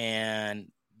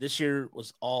 And this year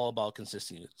was all about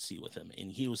consistency with him,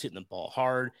 and he was hitting the ball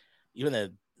hard. Even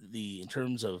the in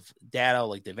terms of data,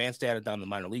 like the advanced data down in the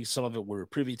minor leagues, some of it we're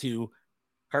privy to.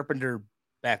 Carpenter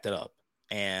backed it up,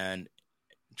 and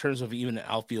in terms of even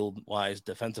outfield wise,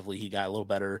 defensively, he got a little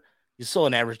better. He's still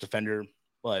an average defender,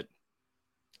 but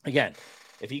again,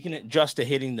 if he can adjust to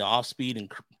hitting the off speed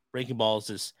and breaking balls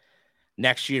this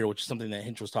next year, which is something that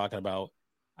Hinch was talking about,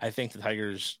 I think the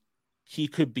Tigers, he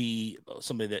could be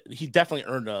somebody that he definitely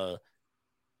earned an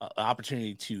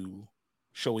opportunity to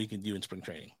show what he can do in spring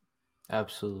training.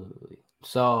 Absolutely.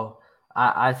 So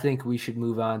I think we should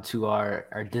move on to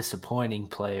our disappointing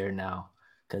player now,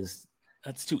 because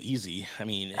that's too easy. I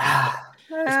mean,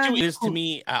 it's to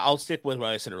me. I'll stick with what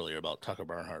I said earlier about Tucker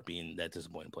Barnhart being that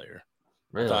disappointing player.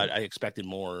 Really? I thought I expected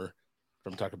more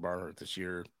from Tucker Barnhart this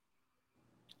year,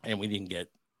 and we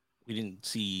didn't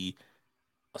see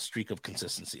a streak of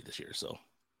consistency this year. So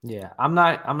yeah, I'm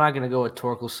not gonna go with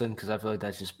Torkelson, because I feel like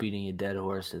that's just beating a dead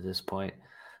horse at this point.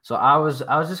 So I was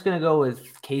just gonna go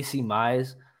with Casey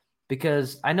Mize,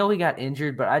 because I know he got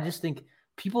injured, but I just think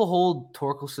people hold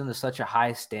Torkelson to such a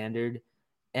high standard,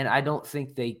 and I don't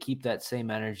think they keep that same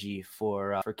energy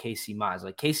for Casey Mize.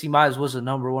 Like, Casey Mize was a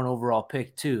number 1 overall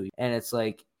pick too, and it's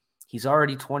like he's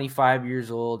already 25 years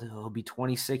old. He'll be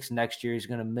 26 next year. He's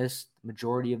gonna miss the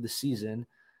majority of the season.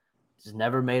 He's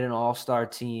never made an all-star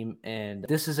team, and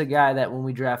this is a guy that when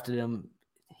we drafted him,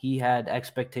 he had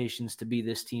expectations to be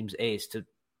this team's ace,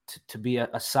 to be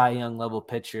a Cy Young level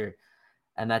pitcher,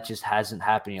 and that just hasn't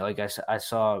happened. Like I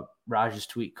saw Raj's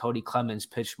tweet, Cody Clemens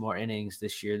pitched more innings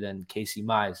this year than Casey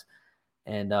Mize,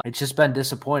 and it's just been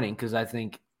disappointing, because I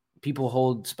think people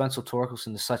hold Spencer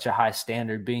Torkelson to such a high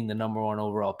standard, being the number 1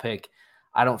 overall pick.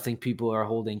 I don't think people are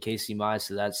holding Casey Mize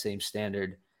to that same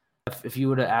standard. If you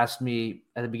would have asked me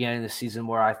at the beginning of the season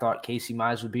where I thought Casey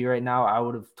Mize would be right now, I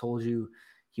would have told you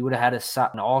he would have had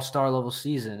an all-star level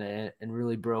season and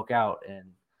really broke out.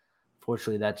 And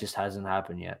fortunately, that just hasn't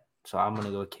happened yet. So I'm going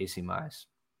to go with Casey Mize.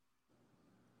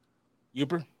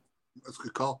 Uber? That's a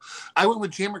good call. I went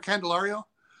with Jeimer Candelario.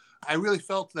 I really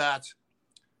felt that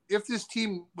if this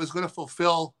team was going to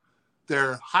fulfill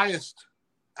their highest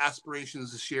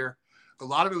aspirations this year, a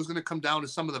lot of it was going to come down to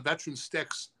some of the veteran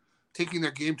sticks taking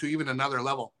their game to even another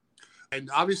level. And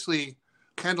obviously,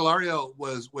 Candelario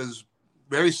was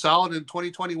very solid in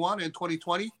 2021 and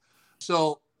 2020.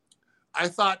 So I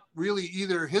thought really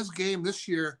either his game this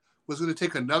year was going to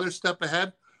take another step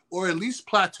ahead, or at least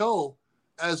plateau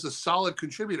as a solid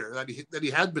contributor that he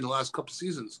had been the last couple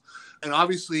seasons. And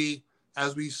obviously,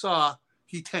 as we saw,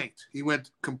 he tanked. He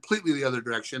went completely the other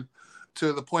direction,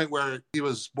 to the point where he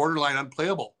was borderline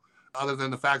unplayable, other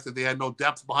than the fact that they had no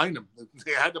depth behind him.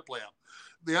 They had to play him.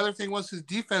 The other thing was his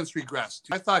defense regressed.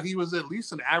 I thought he was at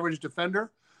least an average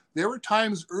defender. There were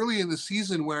times early in the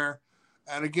season where,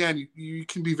 and again, you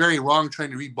can be very wrong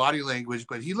trying to read body language,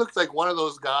 but he looked like one of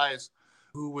those guys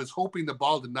who was hoping the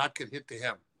ball did not get hit to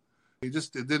him. He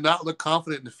just did not look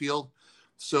confident in the field.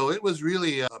 So it was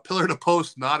really a pillar to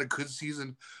post, not a good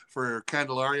season for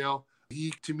Candelario.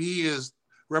 He, to me, is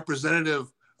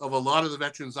representative of a lot of the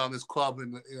veterans on this club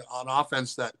on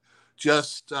offense that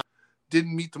just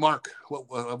didn't meet the mark,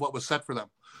 what was set for them.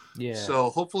 Yeah. So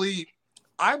hopefully,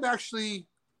 I'm actually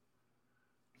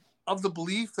of the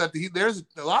belief that there's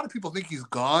a lot of people think he's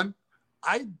gone.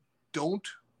 I don't.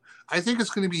 I think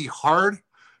it's going to be hard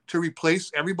to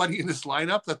replace everybody in this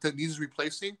lineup that needs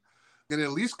replacing. And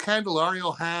at least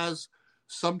Candelario has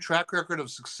some track record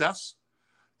of success.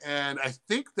 And I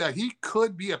think that he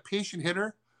could be a patient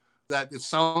hitter that it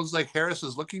sounds like Harris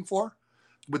is looking for.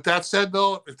 With that said,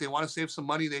 though, if they want to save some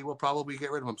money, they will probably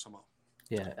get rid of him somehow.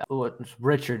 Yeah.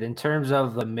 Richard, in terms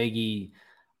of Miggy,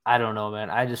 I don't know, man.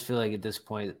 I just feel like at this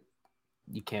point,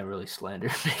 you can't really slander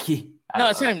Miggy. No,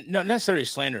 it's not necessarily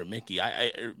slander Mickey.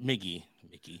 Miggy.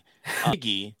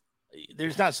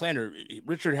 There's not slander.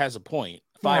 Richard has a point.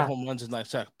 5 home runs in last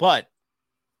second, but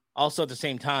also at the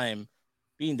same time,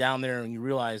 being down there and you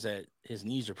realize that his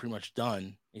knees are pretty much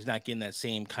done. He's not getting that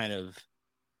same kind of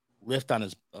lift on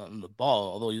the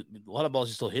ball. Although a lot of balls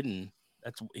he's still hitting.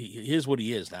 He is what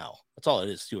he is now. That's all it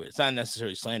is to it. It's not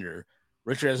necessarily slander.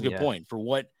 Richard has a good point for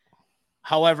what.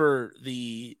 However,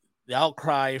 the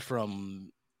outcry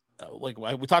from we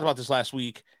talked about this last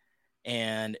week,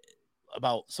 and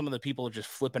about some of the people just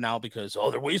flipping out because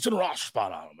they're wasting a roster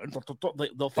spot on them.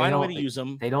 They'll find a way to use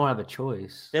them. They don't have a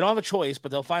choice. They don't have a choice,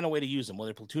 but they'll find a way to use them,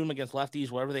 whether platoon them against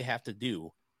lefties, whatever they have to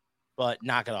do, but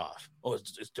knock it off.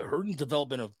 It's the hurting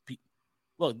development of people.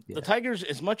 Look, the Tigers,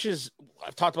 as much as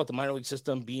I've talked about the minor league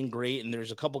system being great, and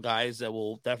there's a couple guys that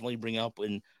will definitely bring up,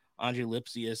 and Andre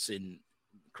Lipsius and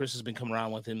Chris has been coming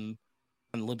around with him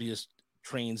on Lipsius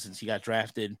train since he got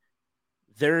drafted.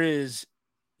 There is,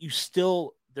 in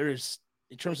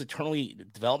terms of eternally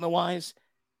development wise,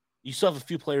 you still have a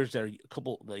few players that are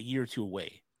a year or two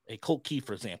away. A Colt Keith,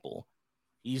 for example,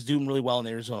 he's doing really well in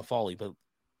Arizona Fall League, but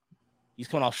he's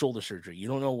coming off shoulder surgery. You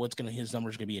don't know his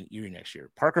numbers going to be in Erie next year.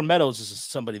 Parker Meadows is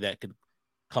somebody that could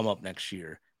come up next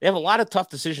year. They have a lot of tough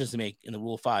decisions to make in the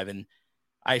Rule 5, and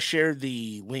I shared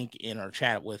the link in our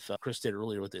chat with Chris did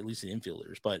earlier with at least the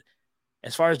infielders. But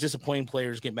as far as disappointing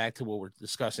players, getting back to what we're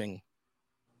discussing,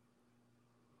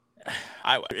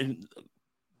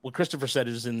 what Christopher said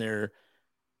is in there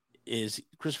is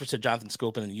Christopher said Jonathan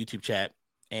Scope in the YouTube chat,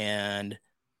 and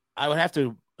I would have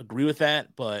to agree with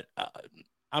that, but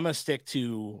I'm gonna stick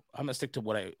to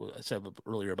what I said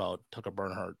earlier about Tucker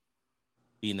Bernhardt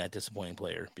being that disappointing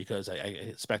player because I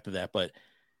expected that. But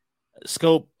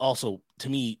Scope also, to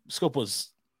me,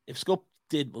 if Scope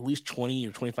did at least 20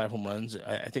 or 25 home runs,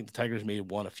 I think the Tigers may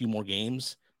have won a few more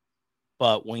games.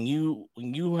 But when you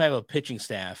have a pitching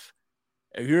staff,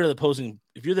 if you're the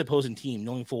opposing team,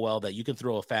 knowing full well that you can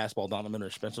throw a fastball down the middle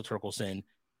of Spencer Torkelson,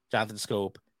 Jonathan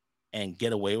Scope, and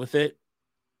get away with it,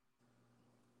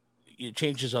 it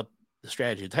changes up the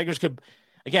strategy. The Tigers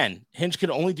Hinch could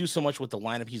only do so much with the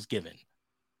lineup he's given.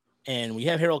 And we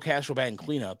have Harold Castro batting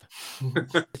cleanup.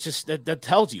 It's just that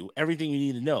tells you everything you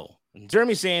need to know. And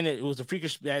Jeremy's saying it was a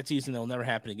freakish bad season that'll never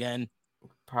happen again.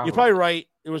 You're probably right.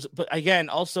 But again,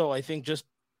 also I think just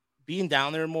being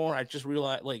down there more, I just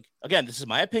realized, again, this is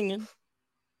my opinion.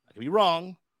 I could be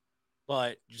wrong,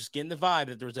 but just getting the vibe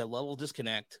that there's that level of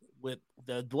disconnect with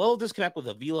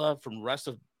Avila from the rest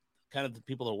of kind of the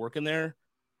people that are working there.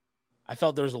 I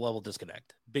felt there was a level of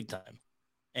disconnect, big time.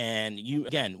 And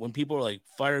when people are like,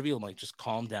 fire Avila, I'm like, just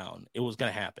calm down. It was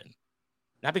going to happen.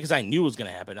 Not because I knew it was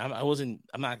going to happen.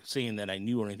 I'm not saying that I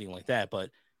knew or anything like that, but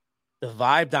the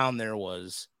vibe down there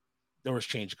was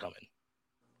change coming.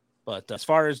 But as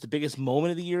far as the biggest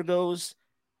moment of the year goes,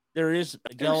 there is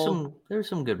Miguel. There's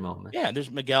some good moments. Yeah,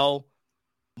 there's Miguel.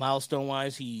 Milestone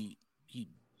wise, he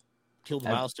killed the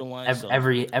milestone wise.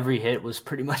 Every hit was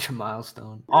pretty much a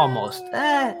milestone. Almost.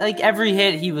 Every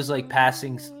hit he was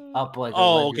passing up like.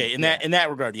 Oh, okay. In that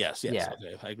regard, yes. Yeah.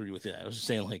 Okay, I agree with that. I was just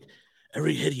saying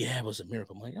every hit he had was a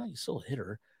miracle. I'm like, oh, he's still a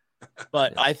hitter.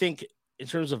 But I think in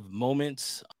terms of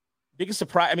moments, biggest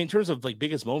surprise. I mean, in terms of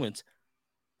biggest moments,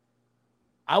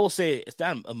 I will say it's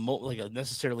not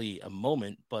necessarily a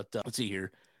moment, but let's see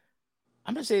here.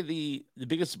 I'm gonna say the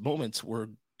biggest moments were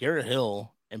Garrett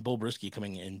Hill and Bo Brisky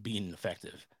coming in and being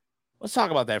effective. Let's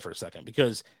talk about that for a second,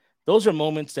 because those are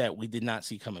moments that we did not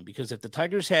see coming. Because if the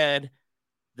Tigers had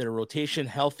their rotation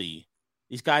healthy,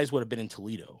 these guys would have been in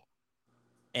Toledo.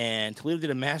 And Toledo did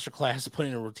a masterclass of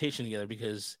putting a rotation together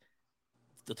because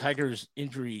the Tigers'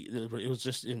 injury, it was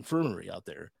just infirmary out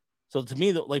there. So to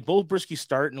me, Bo Brisky's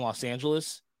start in Los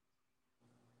Angeles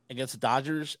against the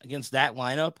Dodgers, against that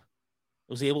lineup,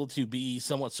 was able to be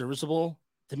somewhat serviceable.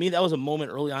 To me, that was a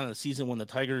moment early on in the season when the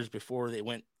Tigers, before they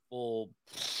went full,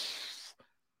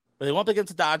 but they went up against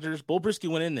the Dodgers. Bo Brisky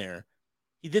went in there.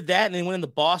 He did that, and then went into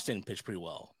Boston and pitched pretty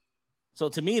well. So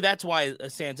to me, that's why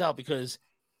it stands out, because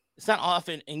it's not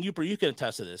often, and you can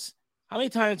attest to this. How many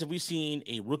times have we seen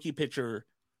a rookie pitcher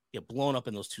get blown up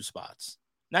in those two spots?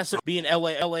 Not so being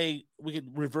LA, we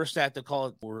could reverse that to call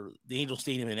it for the Angel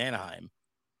Stadium in Anaheim.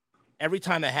 Every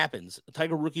time that happens, a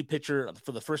Tiger rookie pitcher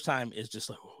for the first time is just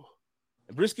like, oh.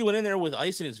 And Brisky went in there with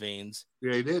ice in his veins.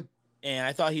 Yeah, he did. And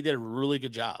I thought he did a really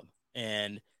good job.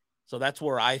 And so that's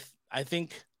where I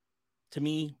think, to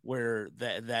me, where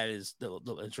that is the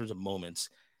in terms of moments.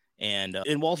 And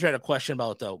Walter had a question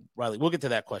about Riley. We'll get to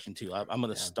that question too. I'm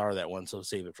going to star that one, so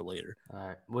save it for later. All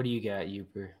right. What do you got,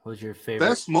 Uper? What's your favorite?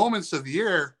 Best moments of the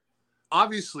year,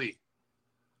 obviously,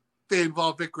 they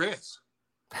involve Vic Reyes.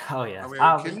 Oh, yeah.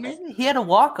 Are you kidding me? He had a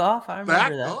walk-off. I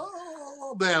remember that.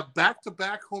 They have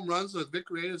back-to-back home runs with Vic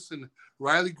Reyes and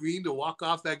Riley Green to walk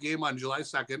off that game on July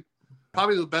 2nd.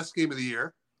 Probably the best game of the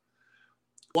year.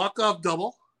 Walk-off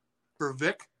double for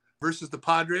Vic versus the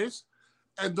Padres.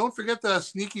 And don't forget the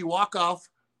sneaky walk-off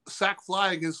sac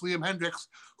fly against Liam Hendricks,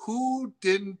 who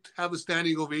didn't have a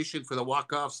standing ovation for the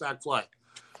walk-off sac fly.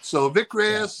 So Vic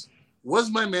Reyes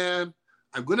was my man.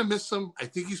 I'm going to miss him. I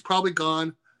think he's probably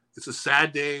gone. It's a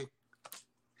sad day.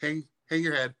 Hang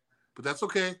your head. But that's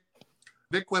okay.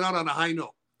 Vic went out on a high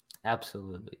note.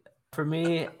 Absolutely. For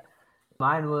me,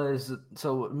 mine was,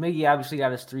 so Miggy obviously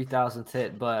got his 3,000th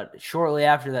hit, but shortly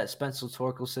after that, Spencer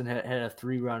Torkelson hit a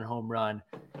 3-run home run.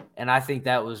 And I think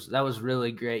that was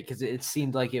really great because it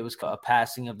seemed like it was a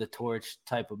passing of the torch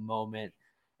type of moment.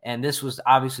 And this was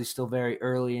obviously still very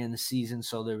early in the season,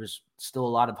 so there was still a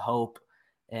lot of hope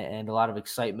and a lot of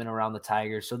excitement around the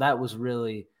Tigers. So that was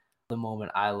really the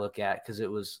moment I look at, because it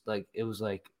was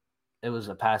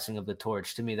a passing of the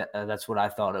torch to me. That's what I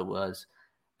thought it was.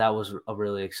 That was a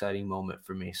really exciting moment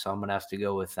for me. So I'm gonna have to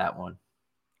go with that one.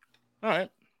 All right,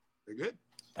 Very good.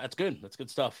 That's good. That's good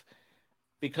stuff.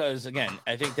 Because again,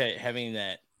 I think that having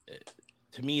that,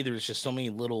 to me, there's just so many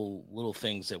little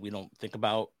things that we don't think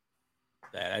about.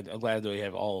 That I'm glad that we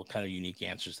have all kind of unique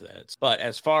answers to that. But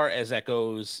as far as that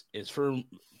goes, is for in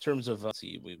terms of I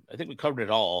think we covered it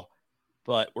all.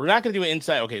 But we're not going to do an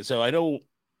inside. Okay, so I know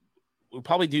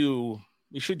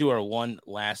we should do our one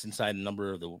last inside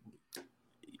number of the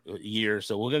year.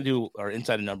 So we're going to do our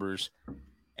inside numbers,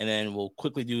 and then we'll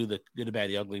quickly do the good, the bad,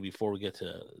 the ugly before we get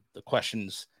to the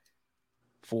questions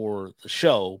for the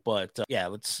show. But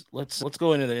let's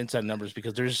go into the inside numbers,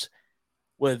 because there's,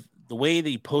 with the way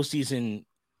the postseason,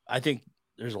 I think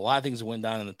there's a lot of things that went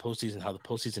down in the postseason, how the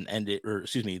postseason ended, or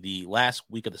excuse me, the last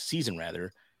week of the season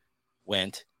rather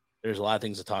went. There's a lot of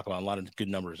things to talk about, a lot of good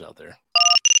numbers out there.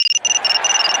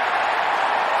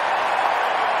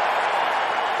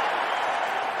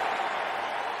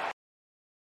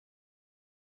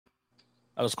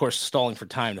 I was, of course, stalling for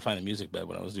time to find the music bed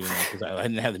when I was doing that, because I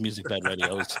didn't have the music bed ready.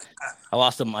 I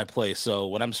lost it in my place. So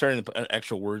when I'm starting to put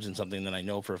extra words in something, then I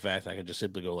know for a fact I can just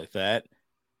simply go like that.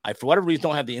 I, for whatever reason,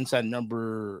 don't have the inside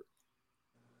number.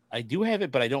 I do have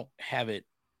it, but I don't have it.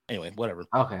 Anyway, whatever.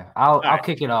 Okay, I'll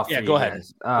kick it off. Yeah, for go you ahead.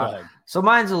 guys. Go ahead. So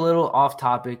mine's a little off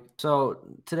topic. So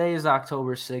today is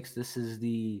October 6th. This is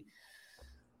the,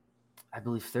 I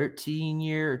believe,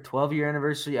 13-year or 12-year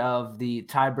anniversary of the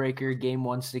tiebreaker game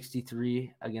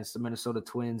 163 against the Minnesota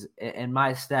Twins. And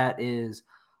my stat is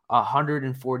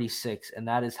 146, and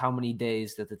that is how many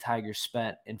days that the Tigers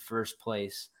spent in first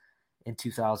place in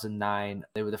 2009.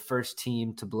 They were the first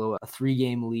team to blow a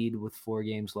 3-game lead with 4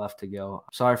 games left to go.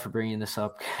 Sorry for bringing this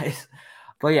up, guys.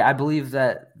 But yeah, I believe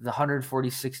that the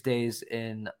 146 days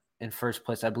in first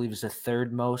place, I believe, is the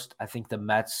third most. I think the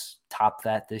Mets topped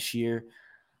that this year.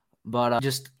 But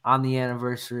just on the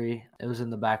anniversary, it was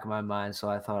in the back of my mind, so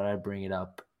I thought I'd bring it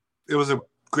up. It was a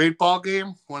great ball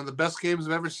game, one of the best games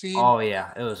I've ever seen. Oh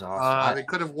yeah, it was awesome. They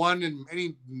could have won in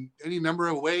any number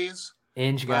of ways.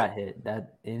 Inge got hit.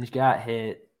 Inge got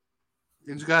hit.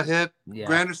 Yeah.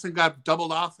 Granderson got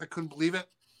doubled off. I couldn't believe it.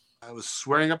 I was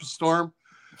swearing up a storm.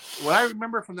 What I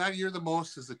remember from that year the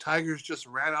most is the Tigers just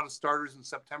ran out of starters in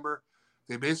September.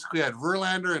 They basically had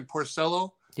Verlander and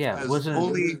Porcello as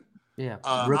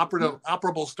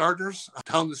operable starters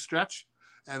down the stretch,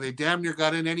 and they damn near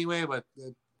got in anyway, but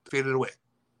it faded away.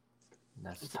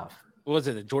 That's tough. What was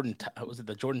it? The Jordan? Was it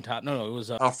the Jordan Top? No, it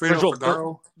was Alfredo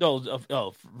Figaro.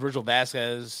 Virgil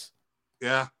Vasquez.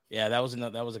 Yeah, that was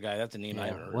a guy. That's a name I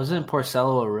haven't heard. Wasn't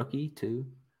Porcello a rookie too?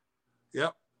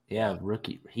 Yep. Yeah,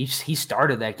 rookie. He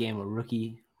started that game a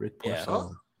rookie, Rick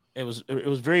Porcello. Yeah. It was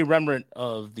very reminiscent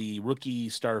of the rookie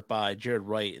start by Jared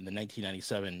Wright in the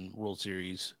 1997 World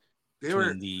Series. They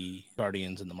were the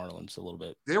Guardians and the Marlins a little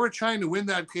bit. They were trying to win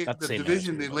that game, the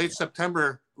division in late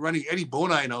September, running Eddie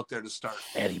Bonine out there to start.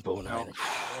 Eddie Bonine.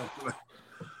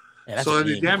 So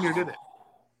they damn near did it.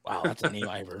 Wow, that's a name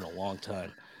I've heard in a long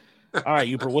time. All right,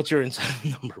 Uber, what's your inside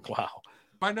number? Wow.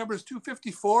 My number is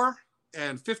 254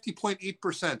 and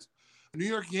 50.8%. The New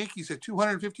York Yankees had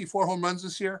 254 home runs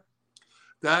this year.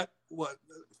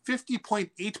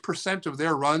 50.8% of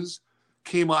their runs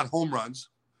came on home runs,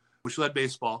 which led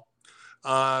baseball.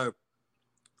 As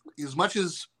much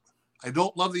as I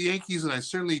don't love the Yankees and I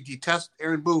certainly detest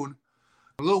Aaron Boone,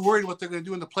 I'm a little worried what they're going to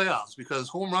do in the playoffs, because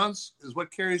home runs is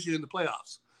what carries you in the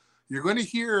playoffs. You're going to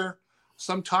hear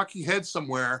some talking head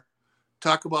somewhere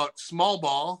talk about small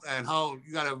ball and how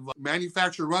you got to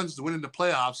manufacture runs to win in the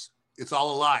playoffs. It's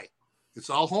all a lie. It's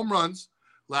all home runs.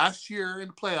 Last year in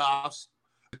the playoffs,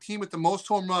 the team with the most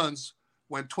home runs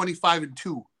went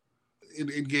 25-2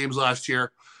 in games last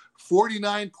year.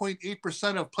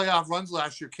 49.8% of playoff runs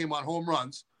last year came on home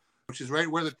runs, which is right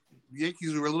where the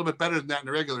Yankees were a little bit better than that in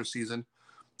the regular season.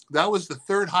 That was the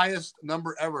third highest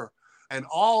number ever. And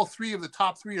all 3 of the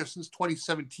top 3 are since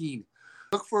 2017.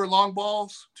 Look for long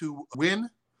balls to win.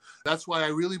 That's why I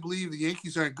really believe the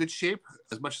Yankees are in good shape,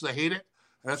 as much as I hate it.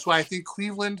 And that's why I think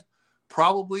Cleveland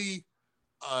probably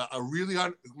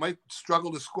might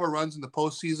struggle to score runs in the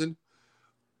postseason.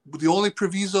 But the only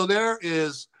proviso there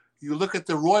is you look at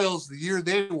the Royals the year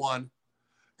they won.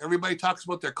 Everybody talks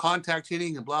about their contact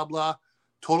hitting and blah, blah.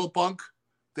 Total bunk.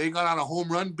 They got on a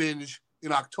home run binge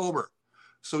in October.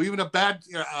 So even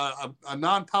a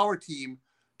non-power team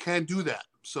can do that.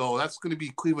 So that's going to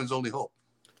be Cleveland's only hope.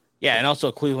 Yeah, and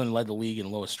also Cleveland led the league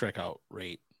in lowest strikeout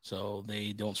rate. So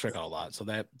they don't strike out a lot. So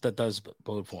that does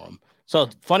bode for them. So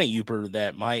funny, Uper,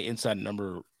 that my inside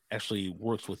number actually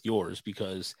works with yours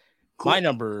because my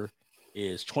number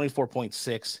is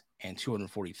 24.6 and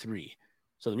 243.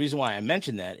 So the reason why I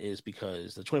mentioned that is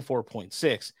because the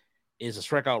 24.6 is a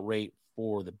strikeout rate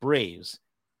for the Braves.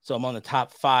 So I'm on the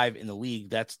top 5 in the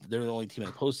league. They're the only team in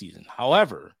the postseason.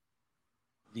 However,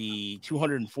 the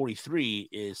 243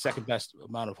 is second best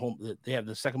amount of they have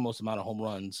the second most amount of home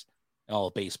runs in all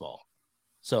of baseball.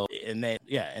 So, in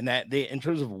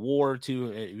terms of WAR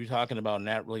too, you're talking about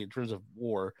that really in terms of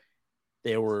WAR,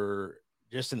 they were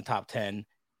just in the top 10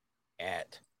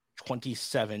 at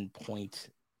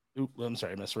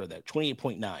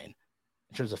 28.9 in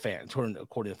terms of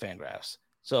according to Fangraphs.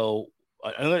 So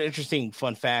another interesting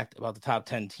fun fact about the top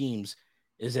 10 teams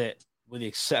is that with the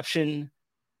exception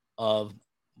of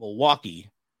Milwaukee,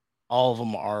 all of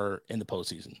them are in the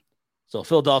postseason. So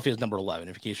Philadelphia is number 11,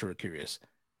 in case you were curious.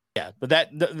 Yeah, but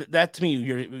that to me,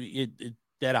 you're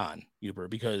dead on, Uber,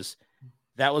 because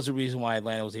that was the reason why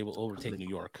Atlanta was able to overtake New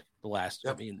York the last.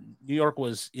 Yep. I mean, New York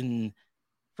was in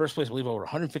first place, I believe, over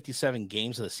 157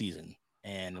 games of the season,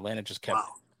 and Atlanta just kept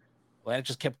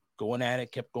going at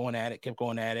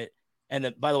it.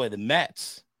 And by the way, the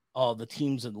Mets, all the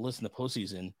teams that list in the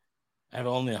postseason, have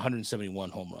only 171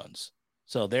 home runs.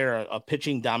 So they're a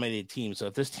pitching dominated team. So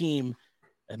if the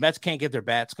Mets can't get their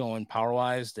bats going power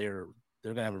wise, they're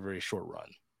going to have a very short run.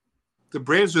 The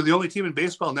Braves are the only team in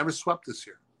baseball never swept this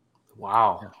year.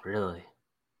 Wow, really?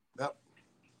 Yep.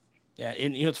 Yeah,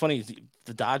 and it's funny,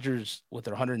 the Dodgers with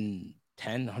their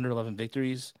 110, 111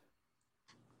 victories,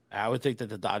 I would think that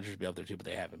the Dodgers would be up there too, but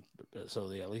they haven't. So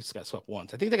they at least got swept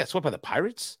once. I think they got swept by the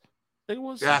Pirates. I think it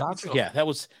was. Yeah, that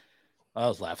was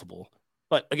laughable.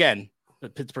 But again,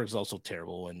 Pittsburgh's also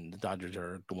terrible, and the Dodgers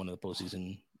are going to the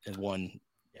postseason and won.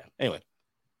 Yeah. Anyway,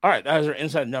 all right, that was our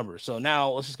inside numbers. So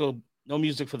now let's just go. No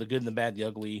music for the good and the bad, the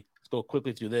ugly. Let's go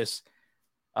quickly through this.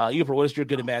 Uper, what is your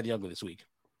good and bad, the ugly this week?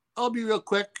 I'll be real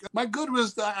quick. My good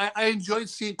was I enjoyed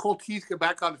seeing Cole Keith get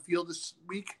back on the field this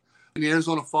week in the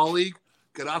Arizona Fall League.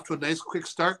 Get off to a nice quick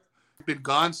start. Been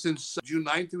gone since June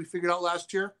 9th that we figured out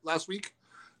last week.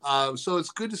 So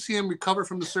it's good to see him recover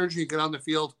from the surgery and get on the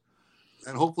field.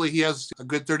 And hopefully he has a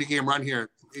good 30-game run here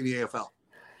in the AFL.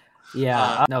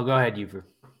 Yeah. No, go ahead, Ufer.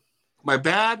 My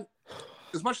bad,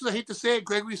 as much as I hate to say it,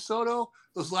 Gregory Soto,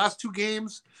 those last 2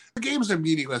 games, the games are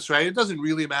meaningless, right? It doesn't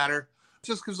really matter. It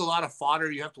just gives a lot of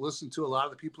fodder. You have to listen to a lot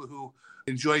of the people who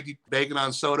enjoy bagging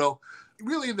on Soto.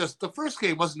 Really, the first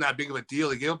game wasn't that big of a deal.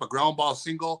 He gave up a ground ball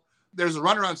single. There's a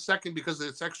runner on second because of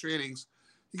its extra innings.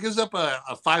 He gives up a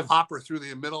 5-hopper through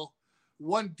the middle,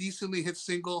 1 decently hit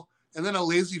single, and then a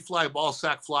lazy fly, ball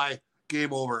sack fly,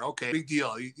 game over. Okay, big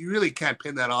deal. You really can't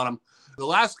pin that on him. The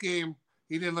last game,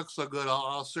 he didn't look so good.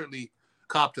 I'll certainly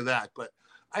cop to that. But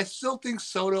I still think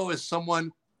Soto is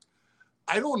someone,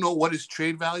 I don't know what his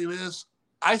trade value is.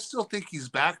 I still think he's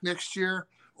back next year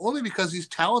only because he's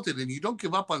talented, and you don't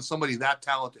give up on somebody that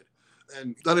talented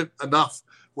and done it enough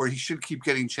where he should keep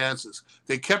getting chances.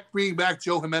 They kept bringing back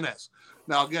Joe Jimenez.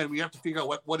 Now, again, we have to figure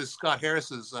out what is Scott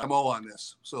Harris's MO on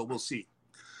this. So we'll see.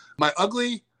 My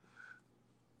ugly,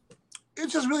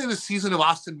 it's just really the season of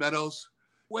Austin Meadows.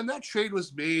 When that trade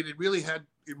was made, it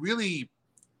really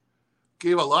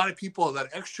gave a lot of people that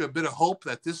extra bit of hope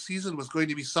that this season was going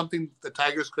to be something the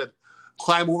Tigers could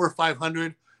climb over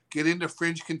 500, get into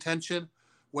fringe contention.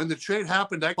 When the trade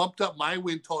happened, I bumped up my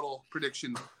win total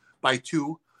prediction by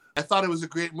 2. I thought it was a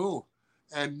great move.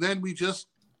 And then we just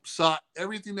saw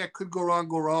everything that could go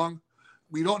wrong.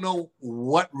 We don't know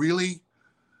what really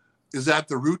is at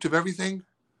the root of everything.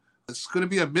 It's going to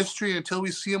be a mystery until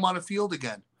we see him on a field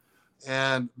again.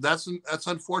 And that's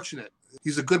unfortunate.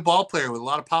 He's a good ball player with a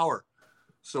lot of power.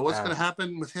 So what's going to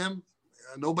happen with him?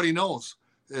 Nobody knows.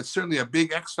 It's certainly a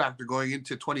big X factor going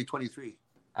into 2023.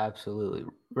 Absolutely.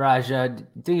 Raj, do you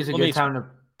think it's a good time to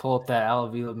pull up that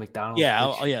Alavila McDonald's?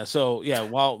 Yeah. So,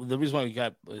 well, the reason why we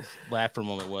got laughed for a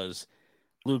moment was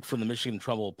Luke from the Michigan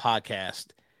Trouble podcast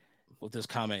with this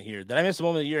comment here. That I missed the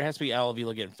moment of the year has to be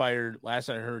Alavila getting fired. Last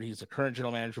I heard, he's the current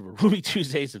general manager of Ruby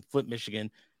Tuesdays in Flint,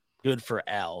 Michigan. Good for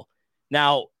Al.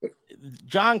 Now,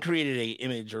 John created an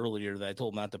image earlier that I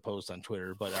told not to post on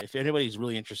Twitter, but if anybody's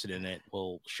really interested in it,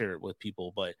 we'll share it with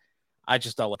people. But I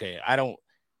just thought, okay, I don't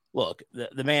look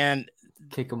the man.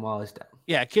 Kick him while he's down.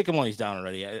 Yeah, kick him while he's down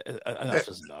already. Enough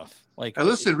is enough. Like, and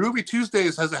listen, Ruby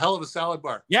Tuesdays has a hell of a salad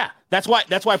bar. Yeah, that's why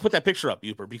I put that picture up,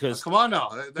 Uper, because come on now,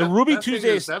 the Ruby that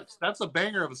Tuesdays, that's a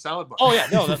banger of a salad bar. Oh yeah,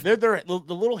 no, they're the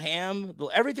little ham,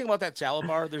 everything about that salad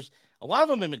bar. There's a lot of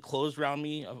them have been closed around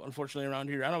me, unfortunately, around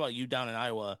here. I don't know about you down in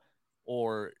Iowa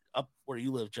or up where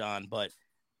you live, John, but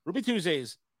Ruby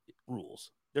Tuesdays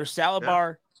rules. Their salad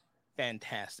bar,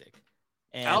 fantastic.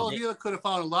 And Alavila could have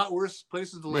found a lot worse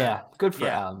places to live. Yeah, good for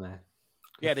Al, man.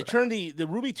 Good they turned the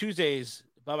Ruby Tuesdays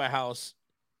by my house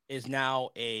is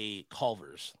now a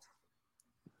Culver's.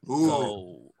 Ooh,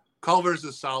 so, Culver's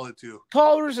is solid too.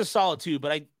 Culver's is solid too,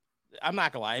 but I'm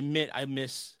not gonna lie. I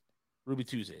miss Ruby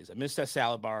Tuesdays. I miss that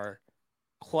salad bar,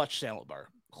 clutch salad bar,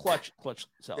 clutch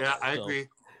salad. Yeah, bar. I agree.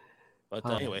 But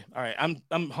anyway, all right,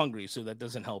 I'm hungry, so that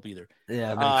doesn't help either.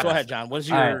 Yeah. Go ahead, John. What's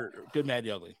your good, mad,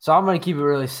 the ugly? So I'm gonna keep it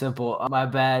really simple. My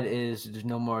bad is there's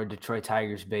no more Detroit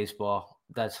Tigers baseball.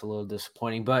 That's a little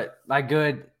disappointing. But my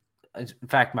good, in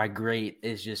fact, my great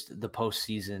is just the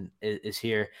postseason is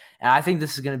here, and I think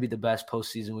this is gonna be the best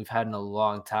postseason we've had in a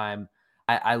long time.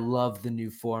 I love the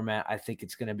new format. I think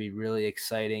it's going to be really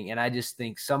exciting. And I just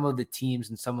think some of the teams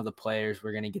and some of the players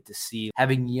we're going to get to see,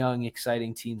 having young,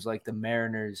 exciting teams like the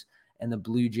Mariners and the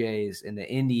Blue Jays and the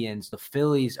Indians, the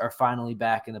Phillies are finally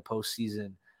back in the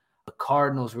postseason. The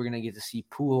Cardinals, we're going to get to see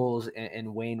Pujols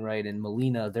and Wainwright and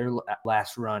Molina, their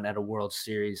last run at a World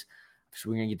Series. So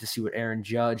we're going to get to see what Aaron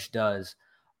Judge does.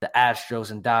 The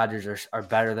Astros and Dodgers are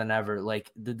better than ever.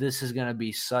 Like, this is going to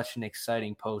be such an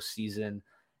exciting postseason.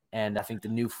 And I think the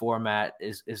new format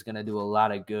is going to do a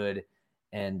lot of good.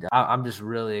 And I'm just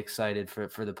really excited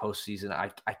for the postseason.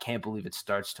 I can't believe it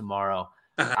starts tomorrow.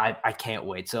 I can't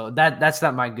wait. So that's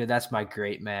not my good. That's my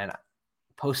great, man.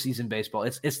 Postseason baseball.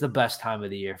 It's the best time of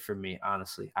the year for me,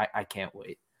 honestly. I can't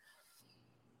wait.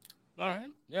 All right.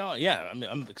 Yeah. I mean,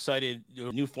 I'm excited.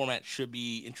 The new format should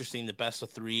be interesting. The best of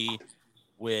three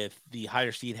with the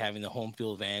higher seed having the home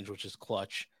field advantage, which is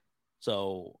clutch.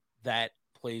 So that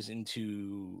plays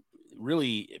into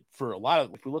really for a lot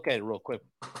of, if we look at it real quick,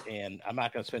 and I'm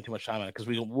not going to spend too much time on it because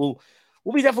we'll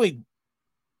be definitely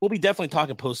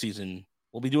talking postseason.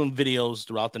 We'll be doing videos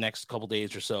throughout the next couple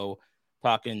days or so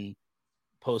talking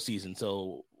postseason.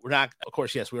 So we're not, of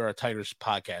course, yes, we are a Tigers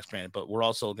podcast, granted, but we're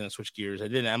also going to switch gears. I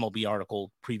did an MLB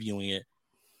article previewing it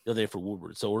the other day for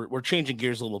Woodward. So we're changing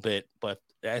gears a little bit, but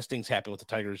as things happen with the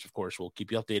Tigers, of course, we'll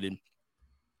keep you updated.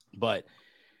 But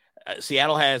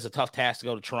Seattle has a tough task to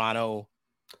go to Toronto,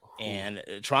 and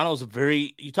Toronto's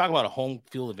you talk about a home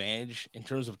field advantage in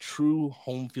terms of true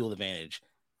home field advantage.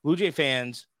 Blue Jay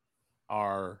fans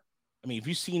are, I mean, if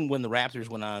you've seen when the Raptors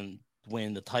went on to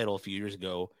win the title a few years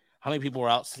ago, how many people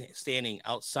were standing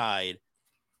outside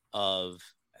of,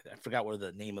 I forgot what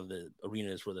the name of the arena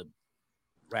is where the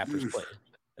Raptors play.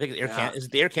 I think is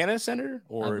it the Air Canada Center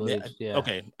or yeah.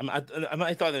 Okay. I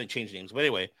thought they changed names, but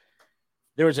anyway,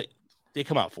 they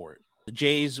come out for it.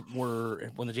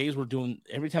 When the Jays were doing,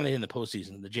 every time they hit in the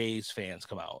postseason, the Jays fans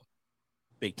come out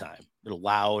big time. They're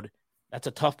loud. That's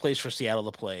a tough place for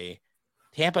Seattle to play.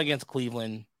 Tampa against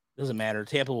Cleveland doesn't matter.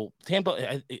 Tampa can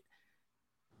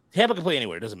play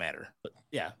anywhere. It doesn't matter. But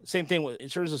yeah, same thing in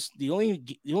terms of the only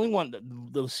one,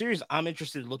 the series I'm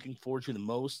interested in looking forward to the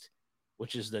most,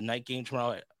 which is the night game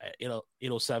tomorrow at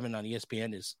 8:07 on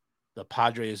ESPN, is the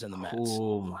Padres and the Mets.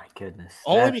 Oh my goodness!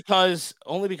 Only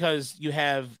because you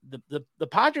have the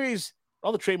Padres.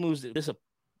 All the trade moves, a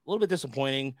little bit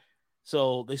disappointing.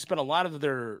 So they spent a lot of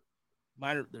their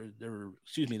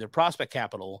prospect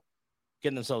capital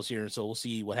getting themselves here. And so we'll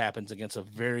see what happens against a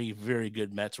very, very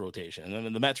good Mets rotation. And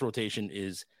then the Mets rotation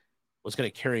is what's going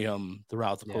to carry them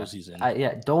throughout the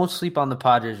postseason. Don't sleep on the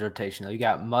Padres rotation. You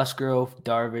got Musgrove,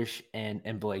 Darvish,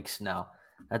 and Blake Snell.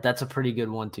 That's a pretty good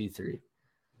 1, 2, 3.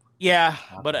 Yeah,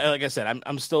 but like I said,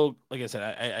 I'm still, like I said,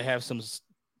 I have some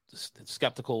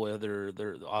skeptical whether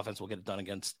the offense will get it done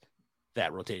against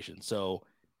that rotation. So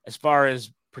as far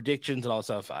as predictions and all that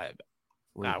stuff, I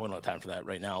don't have time for that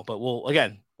right now. But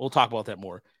we'll talk about that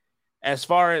more. As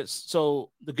far as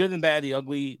the good and bad, the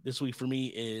ugly this week for me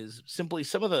is simply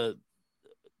some of the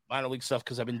minor league stuff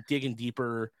because I've been digging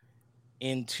deeper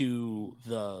into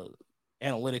the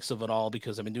analytics of it all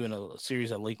because I've been doing a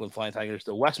series on Lakeland Flying Tigers.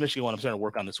 The West Michigan one I'm starting to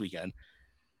work on this weekend.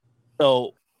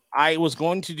 So I was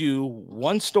going to do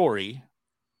one story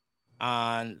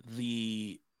on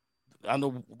the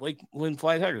Lakeland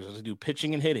Flying Tigers. I was going to do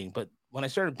pitching and hitting, but when I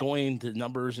started going to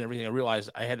numbers and everything, I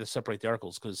realized I had to separate the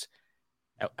articles because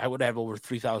I would have over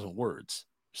 3,000 words,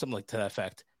 something like to that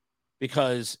effect,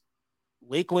 because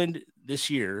Lakeland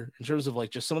this year, in terms of like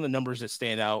just some of the numbers that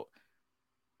stand out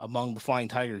among the Flying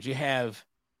Tigers, you have,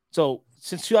 so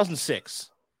since 2006,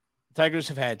 the Tigers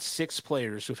have had 6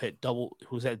 players who've had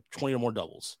 20 or more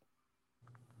doubles.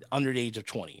 under the age of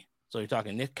 20. So you're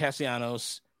talking Nick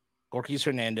Castellanos, Gorkis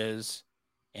Hernandez,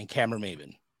 and Cameron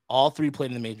Maven. All three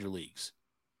played in the major leagues.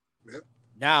 Yep.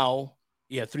 Now,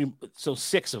 three, so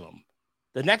 6 of them.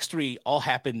 The next 3 all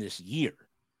happened this year.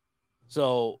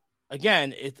 So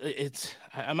again, it's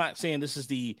I'm not saying this is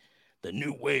the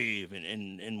new wave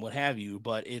and what have you,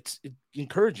 but it's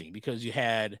encouraging because you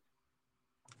had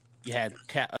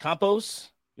Campos,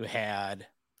 you had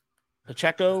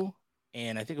Pacheco,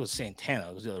 and I think it was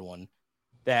Santana was the other one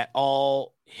that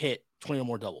all hit 20 or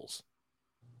more doubles.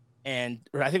 Or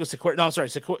I think it was Sequeira. No, I'm sorry,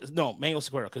 Manuel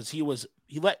Sequeira, because he was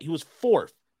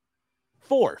fourth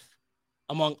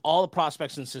among all the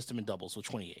prospects in the system in doubles with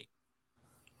 28.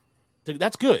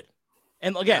 That's good.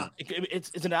 And again,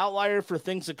 it's an outlier for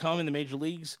things that come in the major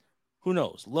leagues. Who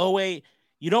knows? Low A,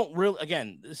 you don't really.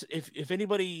 Again, if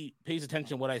anybody pays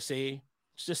attention to what I say,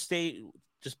 just pay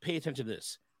attention to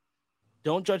this.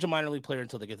 Don't judge a minor league player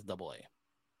until they get to Double A.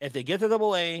 If they get to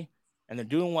Double A and they're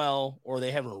doing well, or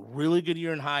they have a really good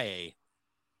year in High A,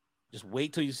 just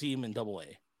wait till you see them in Double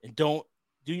A, and don't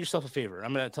do yourself a favor.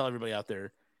 I'm going to tell everybody out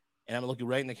there, and I'm going to look you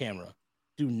right in the camera.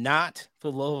 Do not,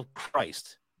 for the love of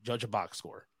Christ, judge a box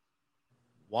score.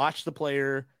 Watch the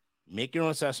player, make your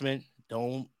own assessment.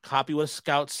 Don't copy what a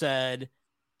scout said.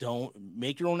 Don't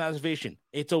make your own observation.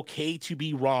 It's okay to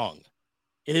be wrong.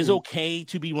 It is okay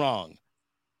to be wrong.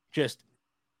 Just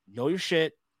know your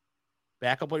shit,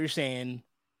 back up what you're saying,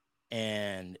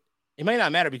 and it might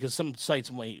not matter because some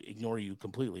sites might ignore you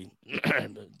completely.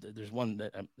 There's one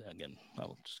that, again,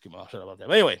 I'll just keep my mouth shut about that.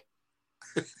 But anyway.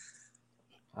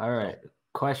 All right.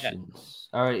 Questions.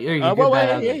 Yeah. All right. You're good.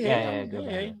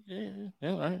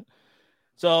 All right.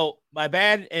 So my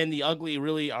bad and the ugly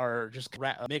really are just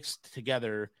mixed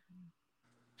together.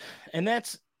 And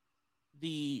that's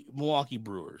the Milwaukee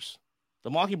Brewers. The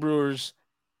Milwaukee Brewers,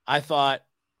 I thought,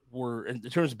 were, in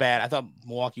terms of bad, I thought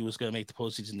Milwaukee was going to make the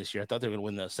postseason this year. I thought they were going to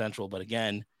win the Central, but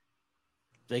again,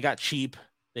 they got cheap.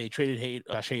 They traded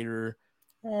Josh Hader.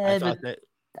 I thought that.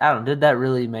 I don't. Did that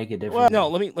really make a difference? Well, no.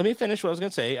 Let me finish what I was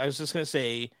going to say. I was just going to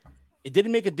say it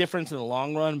didn't make a difference in the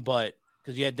long run, but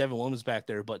because you had Devin Williams back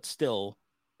there, but still,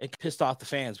 it pissed off the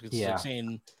fans because it's like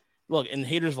saying, look, and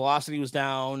Hader's velocity was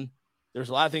down. There's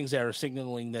a lot of things that are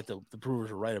signaling that the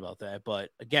Brewers were right about that. But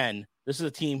again, this is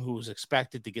a team who was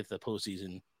expected to get to the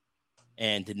postseason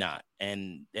and did not.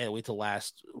 And they had to wait till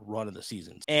last run of the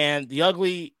season. And the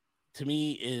ugly, to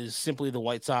me, is simply the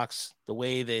White Sox, the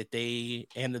way that they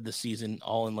ended the season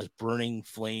all in like burning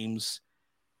flames.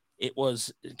 It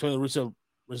was Tony La Russa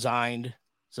resigned,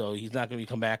 so he's not going to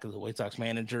come back as a White Sox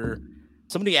manager.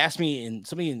 Somebody in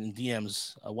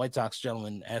DMs, a White Sox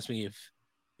gentleman asked me if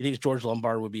he thinks George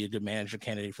Lombard would be a good manager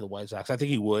candidate for the White Sox. I think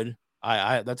he would.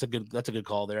 That's a good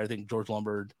call there. I think George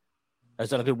Lombard has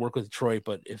done a good work with Detroit,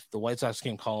 but if the White Sox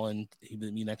came calling, he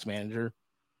would be next manager.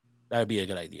 That would be a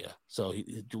good idea. So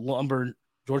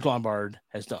George Lombard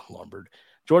has done a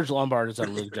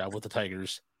really good job with the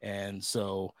Tigers. And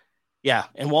so,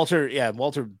 and Walter,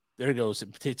 there he goes.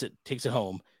 It takes it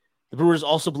home. The Brewers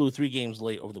also blew 3 games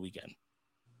late over the weekend.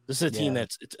 This is a team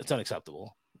that's it's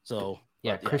unacceptable. So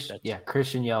Christian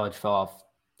Yelich fell off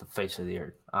the face of the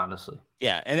earth, honestly.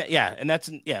 And that's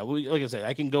like I said,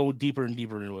 I can go deeper and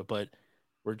deeper into it, but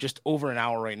we're just over an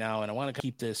hour right now, and I want to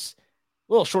keep this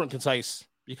a little short and concise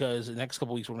because the next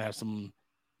couple of weeks we're gonna have some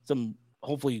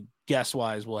hopefully guest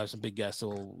wise we'll have some big guests that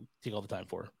we'll take all the time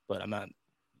for. But I'm not,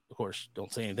 of course,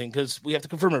 don't say anything because we have to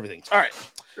confirm everything. All right.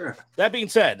 Sure. That being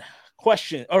said,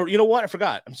 question, or you know what? I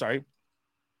forgot. I'm sorry.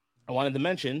 I wanted to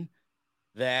mention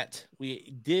that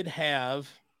we did have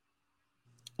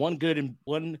one good and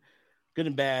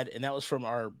bad, and that was from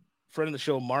our friend of the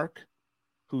show, Mark,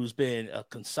 who's been a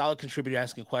solid contributor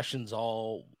asking questions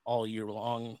all year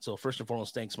long. So first and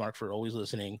foremost, thanks, Mark, for always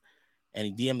listening. And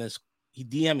he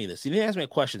DM'd me this. He didn't ask me a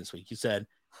question this week. He said,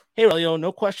 "Hey, Relio,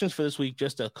 no questions for this week.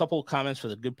 Just a couple of comments for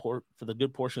the good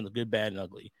portion, the good, bad, and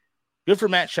ugly. Good for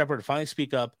Matt Shepard to finally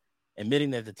speak up,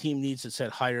 admitting that the team needs to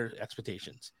set higher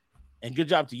expectations. And good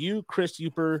job to you, Chris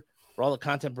Uper, for all the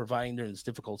content providing during this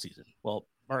difficult season." Well,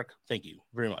 Mark, thank you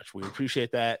very much. We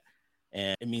appreciate that,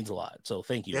 and it means a lot. So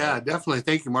thank you. Yeah, Mark. Definitely.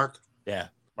 Thank you, Mark. Yeah,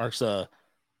 Mark's man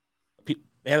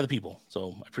of the people,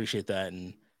 so I appreciate that.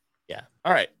 And yeah,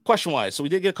 all right. Question-wise, so we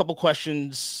did get a couple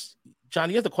questions. John,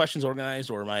 do you have the questions organized,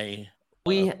 or am I?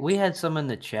 We had some in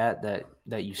the chat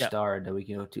that you starred that we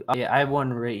can go to. I have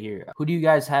one right here. Who do you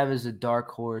guys have as a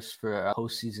dark horse for a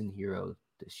postseason hero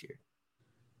this year?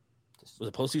 Was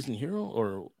a postseason hero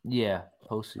or? Yeah,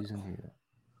 postseason hero.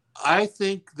 I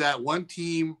think that one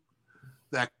team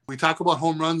that we talk about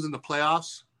home runs in the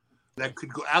playoffs that could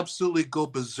absolutely go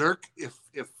berserk if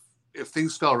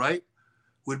things fell right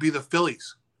would be the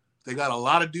Phillies. They got a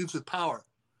lot of dudes with power.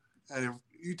 And if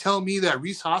you tell me that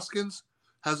Rhys Hoskins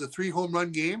has a 3 home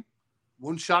run game,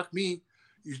 wouldn't shock me.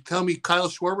 You tell me Kyle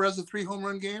Schwarber has a 3 home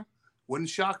run game, wouldn't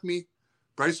shock me.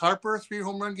 Bryce Harper, a 3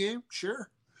 home run game, sure.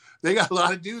 They got a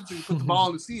lot of dudes who can put the ball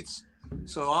in the seats.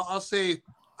 So I'll say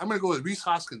I'm going to go with Rhys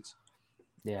Hoskins.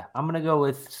 Yeah, I'm going to go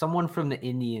with someone from the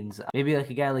Indians. Maybe like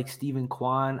a guy like Steven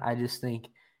Kwan. I just think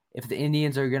if the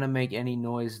Indians are going to make any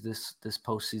noise this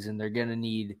postseason, they're going to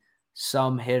need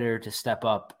some hitter to step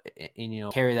up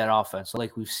and carry that offense.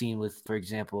 Like we've seen with, for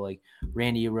example, like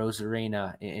Randy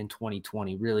Arozarena in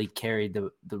 2020 really carried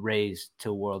the Rays to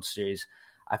a World Series.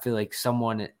 I feel like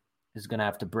someone is going to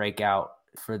have to break out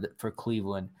for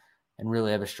Cleveland and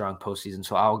really have a strong postseason.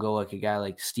 So I'll go like a guy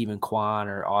like Steven Kwan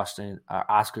or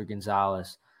Oscar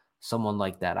Gonzalez, someone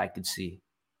like that I could see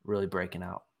really breaking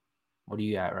out. What do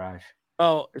you got, Raj?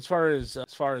 Oh, as far as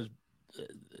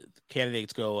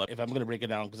candidates go, if I'm going to break it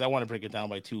down, because I want to break it down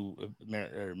by two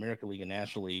American League and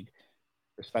National League,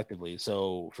 respectively.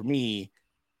 So for me,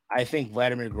 I think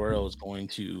Vladimir Guerrero is going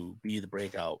to be the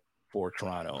breakout for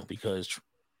Toronto, because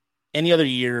any other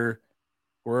year,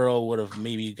 Guerrero would have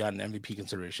maybe gotten MVP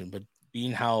consideration, but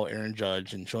being how Aaron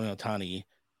Judge and Shohei Ohtani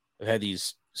have had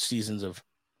these seasons of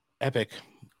epic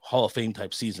Hall of Fame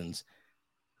type seasons,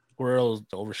 Guerrero's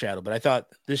overshadowed. But I thought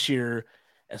this year,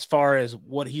 as far as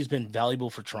what he's been valuable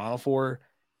for Toronto for,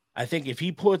 I think if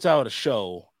he puts out a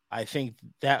show, I think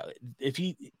that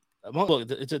look,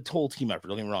 it's a total team effort.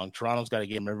 Don't get me wrong. Toronto's got to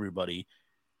give him everybody.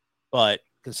 But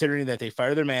considering that they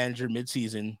fired their manager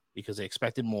mid-season because they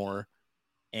expected more,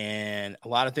 and a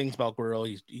lot of things about Guerrero,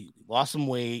 he lost some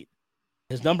weight.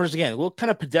 His numbers, again, a little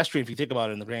kind of pedestrian if you think about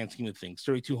it in the grand scheme of things.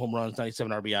 32 home runs,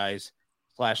 97 RBIs,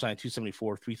 slash line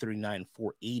 274, 339,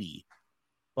 480.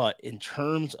 But in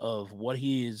terms of what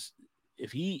he is,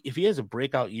 if he has a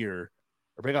breakout year,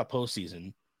 a breakout postseason,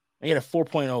 and he had a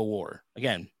 4.0 WAR.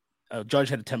 Again, Judge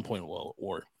had a 10.0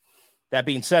 WAR. That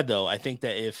being said, though, I think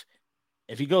that if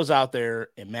he goes out there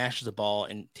and mashes the ball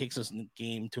and takes this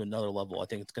game to another level, I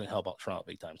think it's going to help out Toronto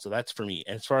big time. So that's for me.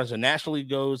 And as far as the National League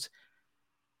goes,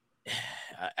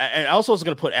 I also was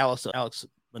going to put Alex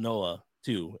Manoah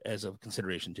too as a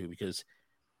consideration too, because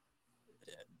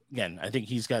again, I think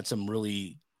he's got some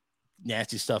really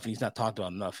nasty stuff and he's not talked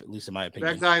about enough, at least in my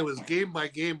opinion. That guy was game by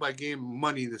game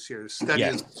money this year.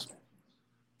 Yes.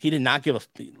 He did not give a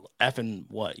effing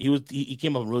what. He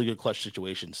came up with really good clutch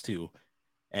situations too.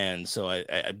 And so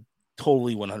I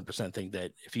totally 100% think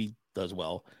that if he does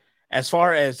well. As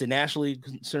far as the National League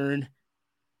concerned,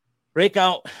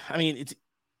 breakout, I mean,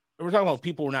 we're talking about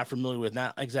people we're not familiar with,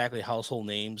 not exactly household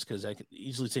names, because I could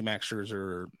easily say Max Scherzer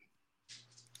or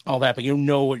all that, but you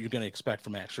know what you're going to expect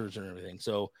from Max Scherzer and everything.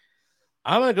 So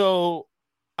I'm going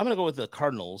to go with the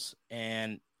Cardinals,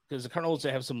 and because the Cardinals,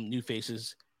 they have some new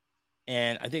faces,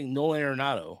 and I think Nolan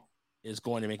Arenado is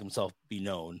going to make himself be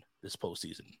known this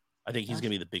postseason. I think he's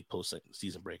going to be the big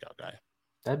postseason breakout guy.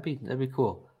 That'd be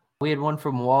cool. We had one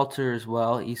from Walter as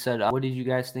well. He said, "What did you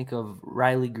guys think of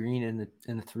Riley Green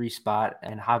in the 3 spot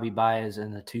and Javi Baez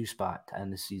in the 2 spot to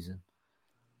end the season?"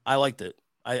 I liked it.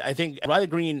 I think Riley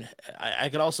Green, I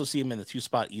could also see him in the 2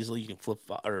 spot easily. You can flip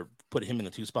or put him in the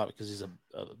 2 spot because he's a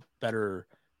better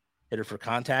hitter for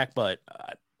contact. But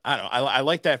I don't know. I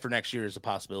like that for next year as a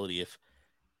possibility.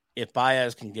 If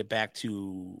Baez can get back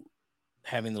to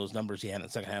having those numbers he had in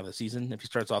the second half of the season, if he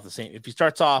starts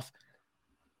off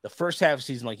the first half of the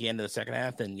season like he ended the second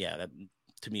half, then yeah, that,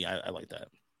 to me, I like that.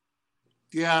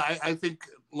 Yeah, I think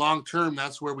long term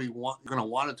that's where we're going to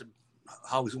want it to,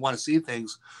 how we want to see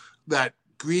things. That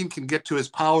Green can get to his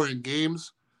power in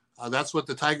games. That's what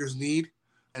the Tigers need,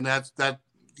 and that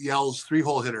yells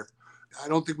 3-hole hitter. I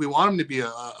don't think we want him to be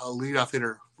a leadoff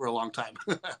hitter for a long time.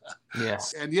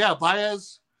 Yes. And yeah,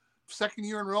 Baez, second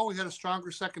year in a row, we had a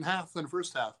stronger second half than the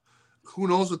first half. Who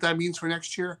knows what that means for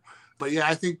next year? But yeah,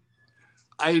 I think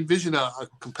I envision a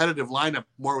competitive lineup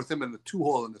more with him in the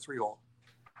 2-hole than the 3-hole.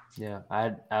 Yeah,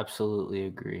 I absolutely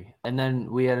agree. And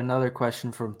then we had another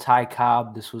question from Ty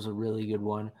Cobb. This was a really good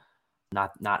one.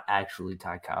 Not actually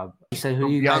Ty Cobb. He said, "Who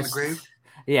do you Beyond guys?" the grave?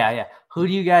 Yeah. Who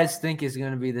do you guys think is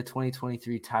going to be the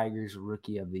 2023 Tigers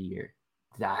Rookie of the Year?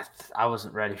 I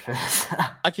wasn't ready for this.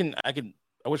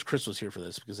 I wish Chris was here for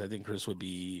this because I think Chris would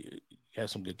have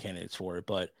some good candidates for it.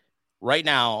 But right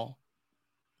now,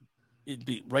 off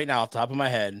the top of my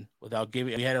head, without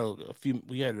giving,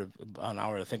 we had an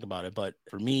hour to think about it. But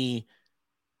for me,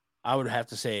 I would have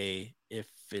to say if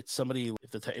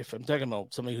I'm talking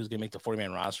about somebody who's going to make the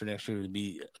 40-man roster next year to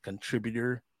be a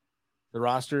contributor to the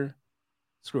roster,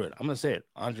 screw it. I'm going to say it.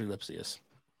 Andre Lipsius.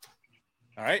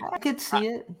 All right. I could see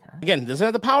it. Again, doesn't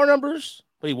have the power numbers,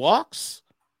 but he walks.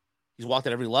 He's walked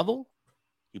at every level.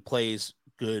 He plays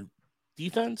good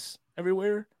defense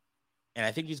everywhere, and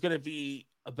I think he's going to be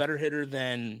a better hitter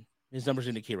than his numbers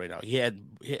indicate right now.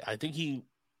 I think he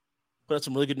put up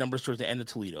some really good numbers towards the end of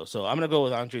Toledo. So I'm going to go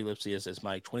with Andre Lipsius as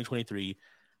my 2023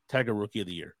 Tiger Rookie of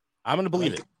the Year. I'm going to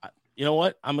believe it. You know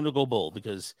what? I'm going to go bold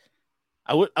because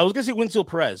I was going to say Winslow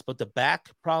Perez, but the back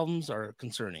problems are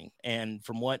concerning. And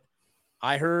from what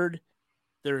I heard,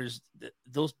 there's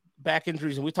those back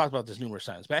injuries, and we talked about this numerous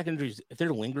times. Back injuries, if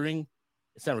they're lingering,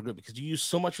 it's never good because you use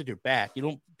so much with your back.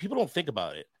 People don't think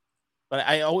about it. But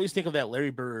I always think of that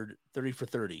Larry Bird 30 for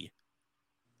 30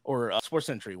 or Sports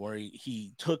Century where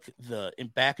he took the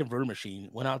back inverter machine,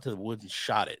 went out to the woods and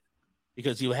shot it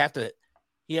because he had to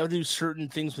do certain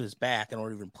things with his back in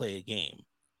order to even play a game.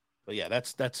 But yeah,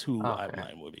 that's who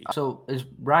mine would be. So is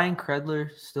Ryan Credler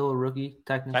still a rookie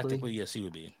technically? Technically, yes, he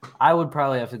would be. I would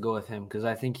probably have to go with him because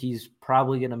I think he's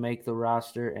probably going to make the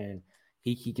roster and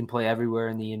he can play everywhere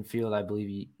in the infield. I believe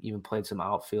he even played some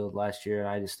outfield last year.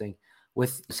 I just think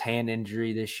with his hand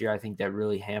injury this year, I think that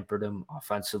really hampered him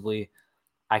offensively.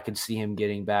 I could see him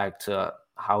getting back to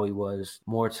how he was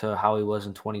in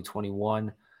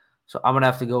 2021. So I'm going to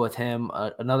have to go with him.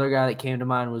 Another guy that came to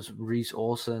mind was Reese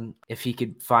Olson. If he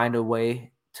could find a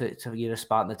way to get a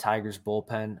spot in the Tigers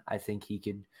bullpen, I think he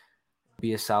could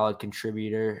be a solid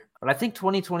contributor. But I think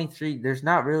 2023, there's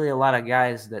not really a lot of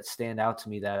guys that stand out to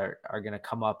me that are going to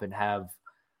come up and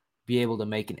be able to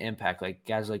make an impact. Like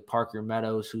guys like Parker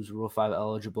Meadows, who's Rule 5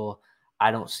 eligible.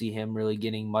 I don't see him really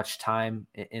getting much time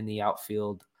in the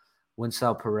outfield.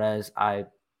 Winslow Perez, I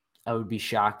would be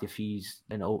shocked if he's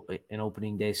an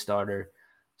opening day starter.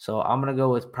 So I'm going to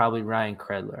go with probably Ryan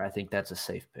Credler. I think that's a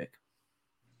safe pick.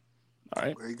 All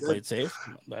right. Very good. Played safe.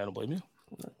 I don't blame you.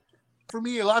 For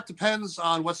me, a lot depends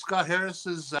on what Scott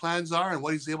Harris's plans are and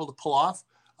what he's able to pull off.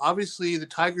 Obviously, the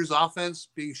Tigers' offense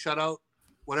being shut out,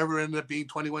 whatever ended up being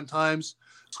 21 times,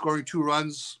 scoring 2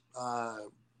 runs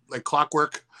like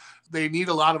clockwork, they need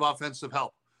a lot of offensive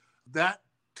help. That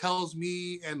tells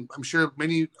me, and I'm sure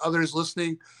many others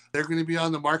listening, they're going to be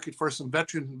on the market for some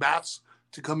veteran bats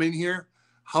to come in here.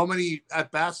 How many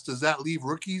at-bats does that leave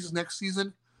rookies next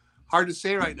season? Hard to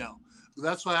say right now.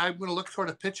 That's why I'm going to look toward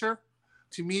a pitcher.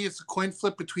 To me, it's a coin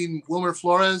flip between Wilmer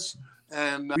Flores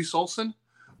and Reese Olson,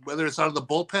 whether it's out of the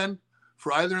bullpen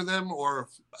for either of them or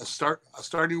a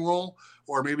starting role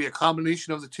or maybe a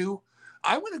combination of the two.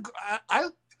 I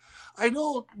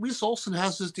know Reese Olson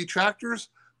has his detractors,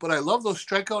 but I love those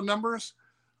strikeout numbers.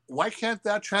 Why can't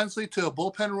that translate to a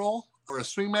bullpen role or a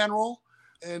swingman role?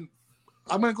 And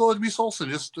I'm going to go with Reese Olson,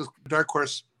 just a dark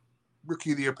horse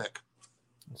rookie of the year pick.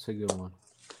 That's a good one.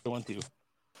 Good one, too.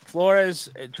 Flores,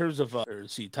 in terms of,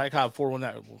 Ty Cobb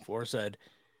 414 said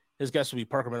his guess would be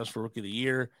Parker Meadows for rookie of the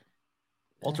year.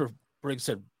 Walter Briggs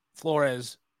said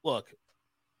Flores. Look,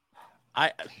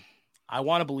 I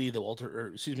want to believe that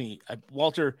Walter, if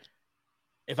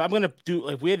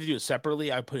we had to do it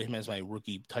separately, I put him as my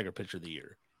rookie Tiger pitcher of the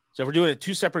year. So if we're doing it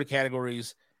 2 separate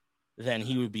categories, then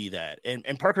he would be that.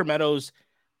 And Parker Meadows,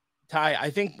 Ty,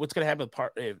 I think what's going to happen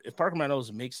if Parker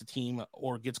Meadows makes the team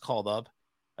or gets called up,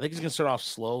 I think he's going to start off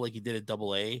slow like he did at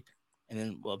AA, and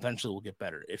then eventually we'll get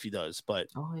better if he does. But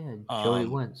Joey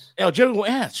wins. Yeah,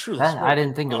 it's true. I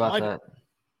didn't think about that.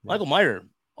 Michael Meyer,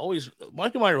 who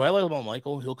I like about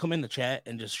Michael, he'll come in the chat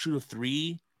and just shoot a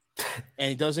 3, and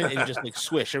he does it and just like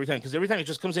swish every time, because every time he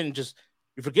just comes in and just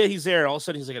you forget he's there. All of a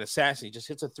sudden he's like an assassin. He just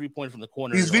hits a 3-point from the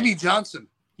corner. He's Vinny Johnson.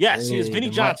 Yes, he is Vinny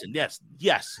Johnson. Yes,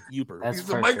 Uper. He's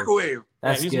the microwave.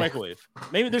 He's microwave.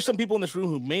 Maybe there's some people in this room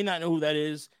who may not know who that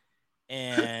is,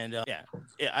 and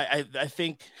I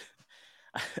think,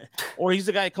 or he's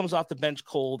the guy that comes off the bench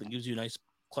cold and gives you a nice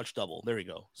clutch double. There we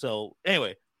go. So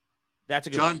anyway, that's a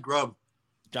good John Grubb.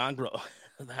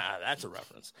 That's a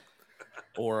reference.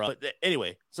 Or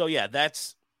anyway, so yeah,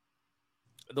 those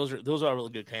are really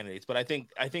good candidates. But I think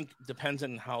depends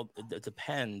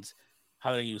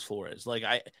how they use Flores. Like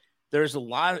there's a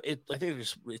lot. I think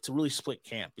it's a really split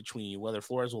camp between whether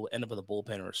Flores will end up with a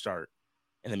bullpen or a start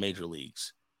in the major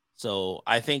leagues. So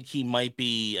I think he might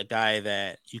be a guy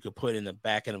that you could put in the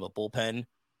back end of a bullpen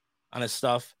on his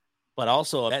stuff. But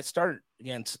also that start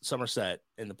against Somerset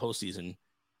in the postseason,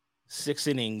 6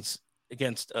 innings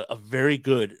against a very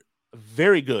good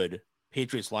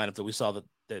Patriots lineup that we saw that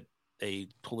they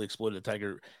totally exploited the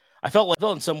Tiger. I felt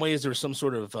in some ways there was some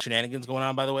sort of shenanigans going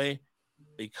on, by the way,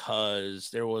 because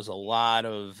there was a lot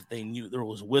of, they knew there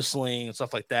was whistling and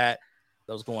stuff like that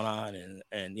was going on.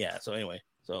 And yeah, so anyway,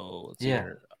 so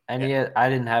yeah. I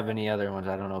didn't have any other ones.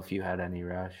 I don't know if you had any,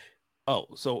 Rush. Oh,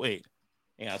 so wait,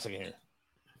 hang on a second here.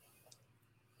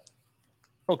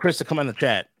 Oh, Chris, to come in the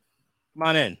chat. Come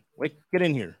on in. Wait, get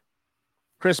in here.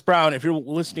 Chris Brown, if you're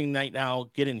listening right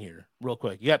now, get in here real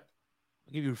quick. I'll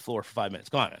give you the floor for 5 minutes.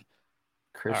 Go on, man.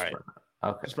 Chris All right. Brown.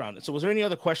 Okay. Chris Brown. So was there any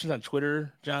other questions on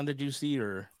Twitter, John, did you see?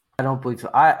 Or I don't believe so.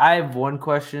 I have one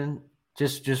question,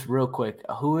 just real quick.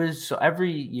 So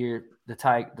every year the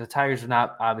Tigers have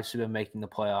not obviously been making the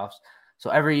playoffs. So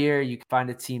every year you can find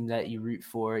a team that you root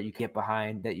for, you get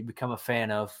behind, that you become a fan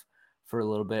of for a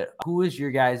little bit. Who is your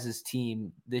guys'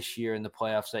 team this year in the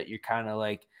playoffs that you're kind of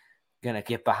like gonna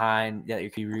get behind,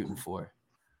 that you're rooting for?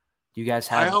 Do you guys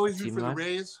have? I always root for the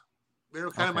Rays. They're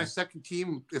kind of my second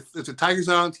team. If the Tigers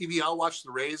are on TV, I'll watch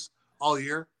the Rays all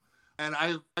year. And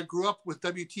I grew up with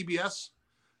WTBS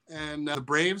and the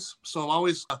Braves, so I'm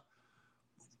always a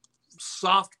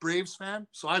soft Braves fan.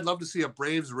 So I'd love to see a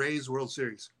Braves-Rays World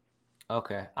Series.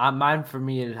 Okay. Mine, for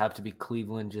me, it'd have to be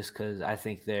Cleveland, just because I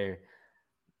think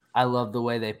I love the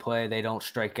way they play. They don't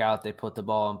strike out. They put the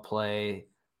ball in play.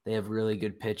 They have really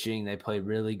good pitching. They play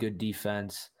really good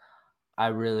defense.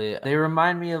 They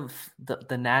remind me of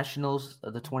the Nationals,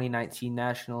 the 2019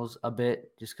 Nationals a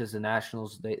bit, just because the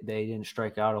Nationals, they didn't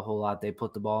strike out a whole lot. They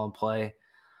put the ball in play.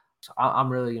 So I'm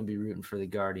really going to be rooting for the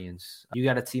Guardians. You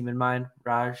got a team in mind,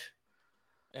 Raj?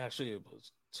 Actually,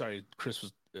 sorry, Chris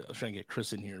I was trying to get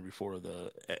Chris in here before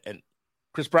and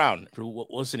Chris Brown, if you're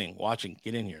listening, watching,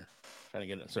 get in here.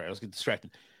 Sorry, I was getting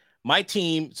distracted. My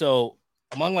team, so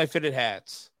among my fitted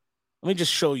hats, let me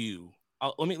just show you.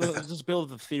 Let's just build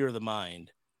the theater of the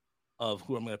mind of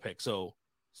who I'm going to pick. So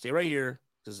stay right here,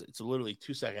 because it's literally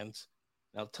 2 seconds.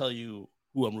 And I'll tell you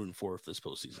who I'm rooting for this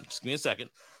postseason. Just give me a second.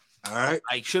 All right.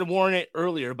 I should have worn it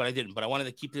earlier, but I didn't. But I wanted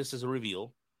to keep this as a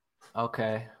reveal.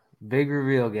 Okay. Big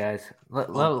reveal, guys.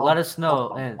 Let us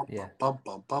know. And yeah.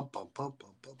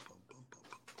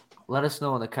 Let us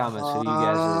know in the comments who you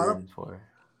guys are rooting for.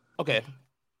 Okay.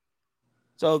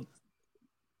 So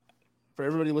for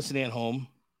everybody listening at home,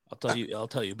 I'll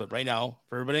tell you, but right now,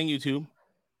 for everybody on YouTube.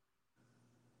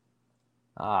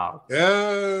 Oh.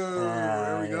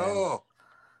 There we go.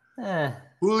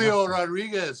 Julio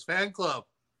Rodriguez fan club.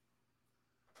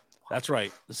 That's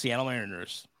right. The Seattle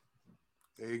Mariners.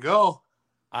 There you go.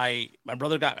 I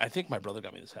think my brother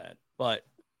got me this hat. But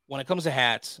when it comes to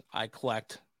hats, I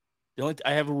collect.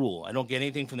 I have a rule. I don't get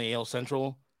anything from the AL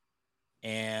Central,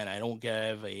 and I don't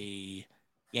give a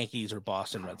Yankees or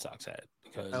Boston Red Sox hat,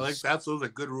 because I like that. Those are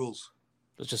good rules.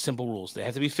 Those are just simple rules. They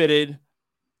have to be fitted.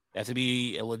 They have to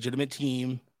be a legitimate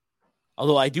team.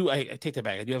 Although I take that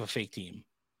back. I do have a fake team,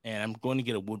 and I'm going to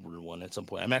get a Woodward one at some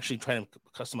point. I'm actually trying to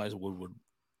customize a Woodward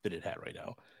fitted hat right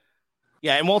now.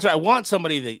 Yeah, and Walter, I want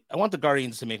the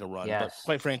Guardians to make a run, but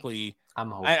quite frankly,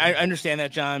 I understand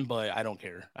that, John, but I don't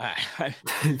care.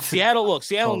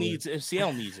 Seattle needs it.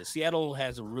 Seattle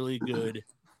has a really good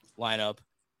lineup.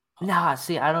 Nah,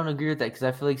 see, I don't agree with that, because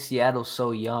I feel like Seattle's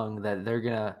so young that they're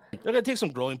gonna take some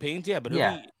growing pains. Yeah, but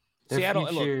Seattle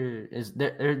is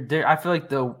there. I feel like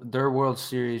their World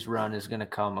Series run is gonna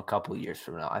come a couple years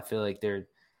from now. I feel like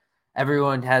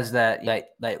everyone has that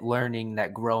learning,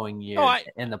 that growing year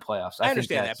in the playoffs. I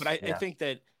understand that, but I think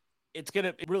that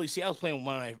Seattle's playing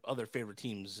one of my other favorite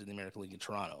teams in the American League in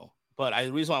Toronto. But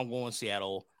the reason why I'm going with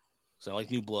Seattle, so I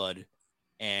like new blood.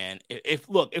 And if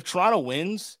Toronto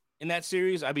wins in that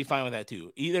series, I'd be fine with that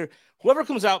too. Either whoever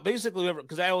comes out, basically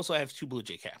because I also have 2 Blue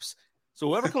Jay caps. So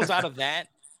whoever comes out of that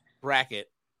bracket,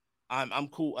 I'm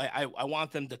cool. I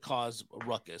want them to cause a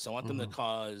ruckus. I want them to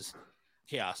cause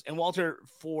chaos. And Walter,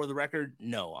 for the record,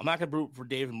 no, I'm not going to root for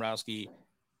Dave Dombrowski,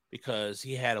 because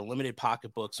he had a limited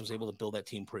pocketbook, so was able to build that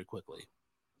team pretty quickly.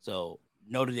 So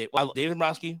no to Dave. Well, Dave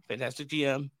Dombrowski, fantastic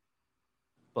GM,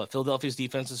 but Philadelphia's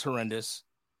defense is horrendous,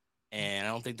 and I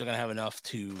don't think they're going to have enough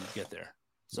to get there.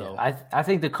 So I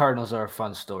think the Cardinals are a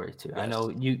fun story too. Yes. I know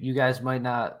you guys might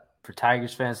not, for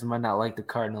Tigers fans, might not like the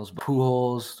Cardinals, but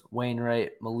Pujols,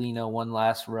 Wainwright, Molina, one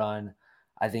last run.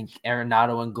 I think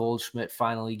Arenado and Goldschmidt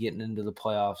finally getting into the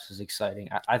playoffs is exciting.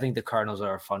 I think the Cardinals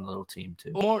are a fun little team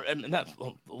too. Not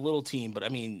a little team, but I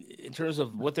mean, in terms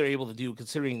of what they're able to do,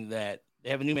 considering that they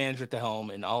have a new manager at the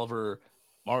helm, and Oliver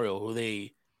Mario,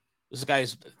 this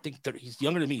guy's, I think he's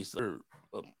younger than me.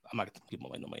 I'm not going to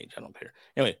people might know my age. I don't care.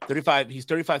 Anyway, 35. He's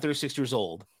 36 years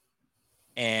old,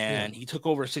 and he took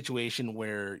over a situation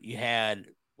where you had,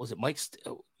 was it Mike?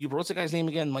 What's the guy's name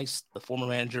again? Mike's the former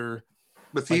manager.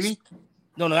 Matheny?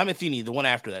 No, not Matheny. The one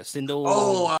after that, Stindl.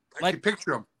 Oh, I can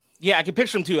picture him. Yeah, I can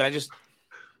picture him too. And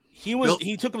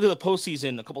he took him to the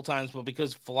postseason a couple times, but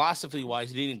because philosophy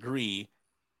wise he didn't agree,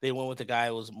 they went with the guy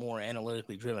who was more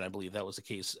analytically driven. I believe that was the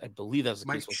case.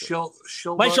 Mike Schultz.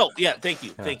 Mike Schultz. Yeah, thank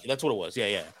you. That's what it was.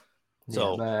 Yeah.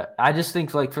 So but I just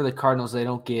think, like, for the Cardinals, they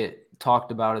don't get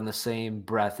talked about in the same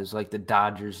breath as like the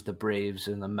Dodgers, the Braves,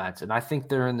 and the Mets. And I think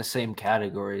they're in the same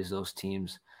category as those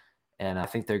teams. And I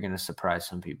think they're going to surprise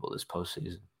some people this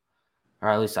postseason. Or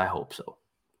at least I hope so.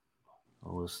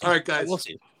 We'll see. All right, guys. We'll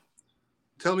see.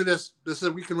 Tell me this. This is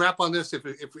we can wrap on this if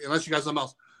unless you guys have something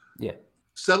else. Yeah.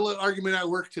 Settle an argument at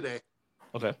work today.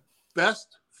 Okay.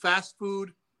 Best fast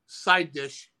food side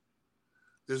dish.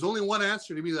 There's only one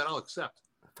answer to me that I'll accept.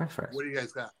 French fries. What do you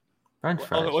guys got? French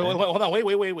fries. Wait, hold on.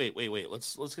 Wait.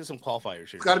 Let's get some qualifiers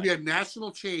here. It's got to be a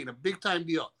national chain, a big time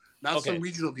deal, not Okay. some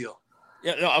regional deal.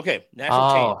 Yeah, no, okay.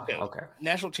 National chain. Okay.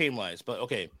 National chain wise, but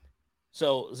okay.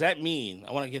 So does that mean,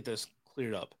 I want to get this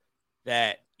cleared up,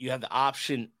 that you have the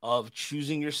option of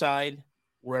choosing your side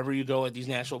wherever you go at these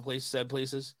national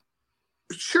places?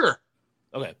 Sure.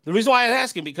 Okay. The reason why I'm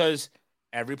asking, because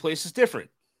every place is different.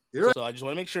 You're right. So I just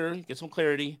want to make sure, get some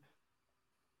clarity.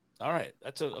 All right.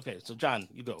 Okay. So John,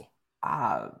 you go.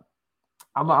 I'm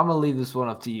gonna leave this one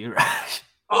up to you, Raj.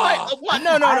 What?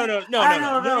 No. I don't know,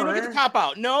 You don't get to cop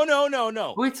out.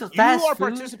 No. Wait, so You fast are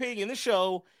food? participating in the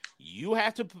show. You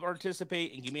have to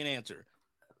participate and give me an answer.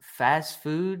 Fast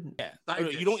food? Yeah.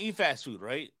 Side You don't dish. eat fast food,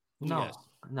 right? No, Yes.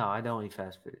 no, I don't eat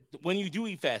fast food. When you do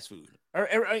eat fast food, or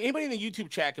anybody in the YouTube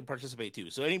chat can participate too.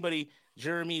 So anybody,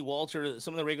 Jeremy, Walter,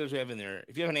 some of the regulars we have in there,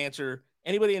 if you have an answer,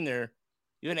 anybody in there,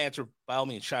 you have an answer, by all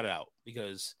means, shout it out,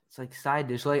 because It's like side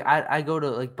dish. Like I go to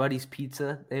like Buddy's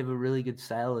Pizza. They have a really good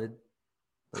salad.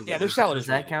 Like, yeah, their salad does is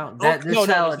that really count? good. That No, no,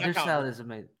 salad, does not their count. salad is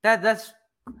amazing. That's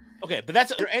Okay, but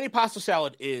that's any pasta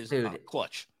salad is Dude,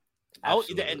 clutch.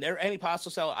 absolutely. And there any pasta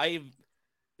salad,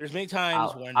 there's many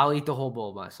times when I'll eat the whole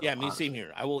bowl myself. yeah, me honestly. same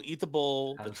here. I will eat the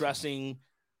bowl, the Absolutely. dressing,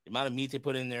 the amount of meat they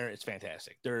put in there. It's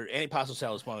fantastic. Their any pasta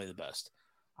salad is probably the best.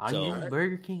 Onion, So-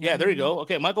 Burger King. Yeah, there you onion. go.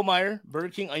 Okay, Michael Meyer, Burger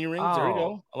King onion rings. There you Oh.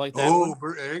 go. I like that. Oh,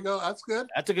 one. there you go. That's good.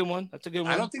 That's a good one. That's a good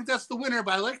one. I don't think that's the winner,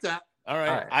 but I like that. All right.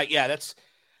 All right. That's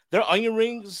their onion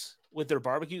rings with their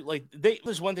barbecue. Like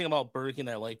there's one thing about Burger King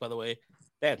that I like, by the way.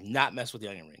 They have not messed with the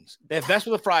onion rings. They have messed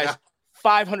with the fries Yeah.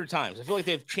 500 times. I feel like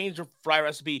they've changed their fry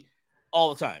recipe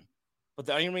all the time. But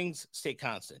the onion rings stay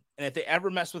constant. And if they ever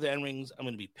mess with the onion rings, I'm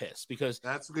going to be pissed because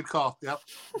That's a good call. Yep.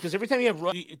 every time you have,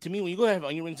 to me, when you go have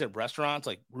onion rings at restaurants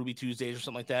like Ruby Tuesdays or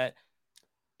something like that,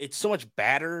 it's so much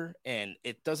batter and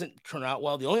it doesn't turn out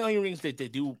well. The only onion rings that they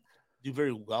do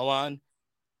very well on,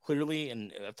 clearly,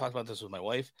 and I've talked about this with my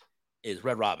wife, is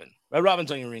Red Robin. Red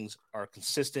Robin's onion rings are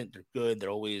consistent. They're good. They're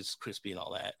always crispy and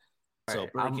all that. All So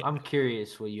right, Burger King- I'm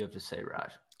curious what you have to say, Raj.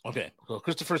 okay. So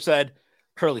Christopher said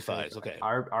curly fries. Okay.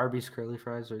 Arby's curly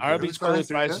fries. Are good. Arby's curly fries,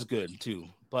 fries yeah. is good too.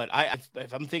 But if I've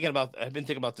been thinking about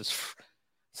this.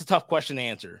 It's a tough question to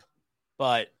answer.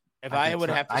 But if I would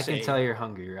have to I say, can tell you're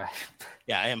hungry, Raj.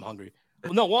 yeah, I am hungry.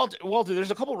 Well, no, Walter,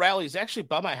 there's a couple rallies actually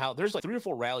by my house. There's like 3 or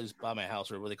 4 rallies by my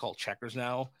house where they call checkers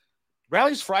now.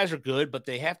 Rallies fries are good, but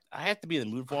I have to be in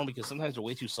the mood for them because sometimes they're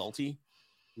way too salty.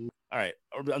 All right,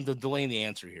 I'm delaying the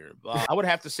answer here. I would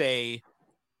have to say,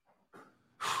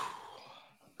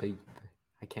 But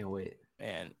I can't wait.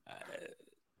 man,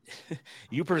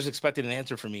 Uper's expected an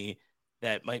answer from me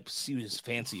that might seem as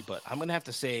fancy, but I'm gonna have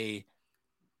to say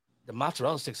the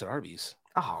mozzarella sticks at Arby's.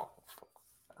 Oh,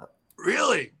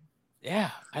 Really? Yeah,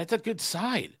 that's a good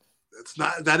side. It's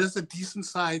not. That is a decent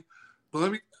side.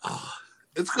 But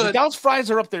it's good. McDonald's fries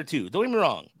are up there too. Don't get me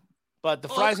wrong, but the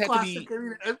Oh, fries it's have to be.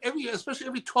 classic. I mean, especially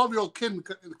every 12-year-old kid in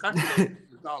the country knows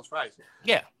McDonald's fries.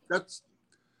 Yeah, That's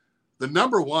the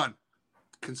number one.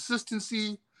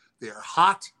 Consistency. They are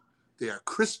hot. They are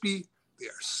crispy. They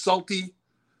are salty.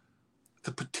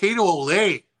 The potato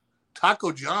olay,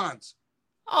 Taco John's.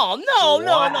 Oh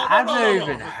no! I've never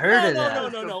even heard of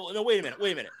that. No! Wait a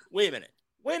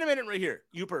minute, right here,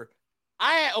 Uper.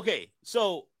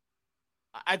 So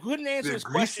I couldn't answer They're this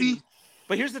question, greasy.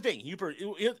 but here's the thing, Uper.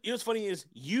 What's funny is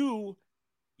you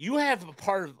have a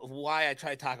part of why I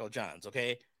tried Taco John's,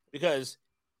 okay? Because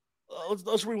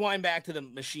let's rewind back to the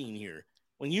machine here.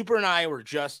 When Uper and I were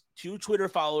just 2 Twitter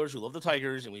followers who love the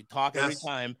Tigers, and we talk every Yes.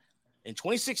 time. In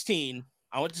 2016,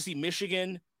 I went to see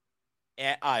Michigan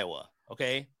at Iowa.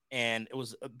 Okay. And it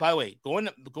was, by the way,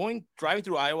 driving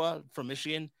through Iowa from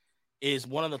Michigan is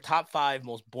one of the top 5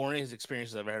 most boring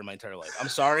experiences I've ever had in my entire life. I'm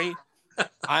sorry.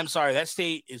 That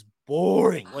state is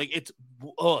boring. Like it's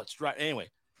dry. Anyway.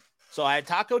 So I had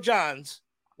Taco John's.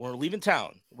 We're leaving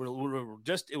town.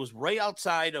 It was right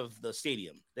outside of the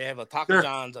stadium. They have a Taco Sure.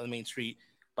 John's on the main street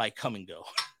by Come and Go.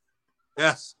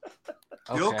 Yes.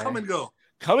 The old Okay. come and go.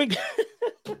 Come and Go.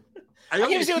 I can't got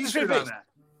even a see what the straight t-shirt on face. that.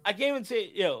 I can't even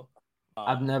say,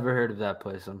 I've never heard of that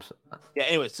place. Yeah,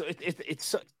 anyway, so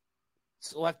it's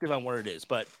selective on where it is,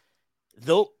 but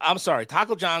though I'm sorry,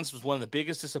 Taco John's was one of the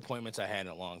biggest disappointments I had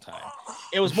in a long time.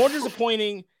 It was more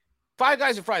disappointing Five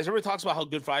Guys and fries. Everybody talks about how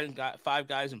good Five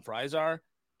Guys and fries are,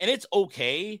 and it's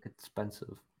okay.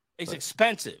 Expensive. It's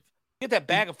expensive. Get that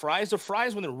bag of fries. The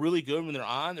fries, when they're really good, when they're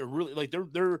on, they're really like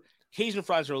they're Cajun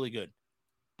fries are really good.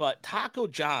 But Taco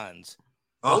John's,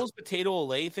 those potato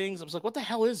Olay things, I was like, what the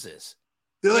hell is this?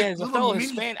 They're like as a fellow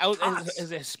Hispanic,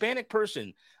 as a Hispanic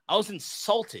person, I was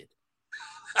insulted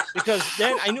because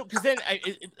then I knew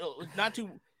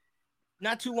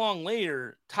not too long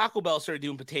later, Taco Bell started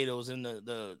doing potatoes and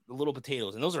the little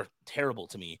potatoes, and those are terrible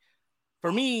to me.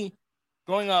 For me,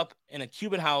 growing up in a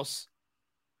Cuban house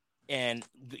and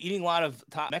eating a lot of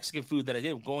Mexican food that I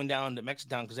did, going down to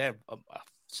Mexican because I have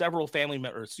several family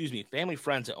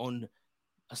friends that owned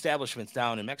establishments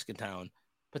down in Mexican town.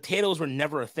 Potatoes were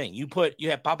never a thing. You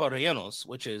have papa rellenos,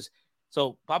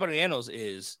 papa rellenos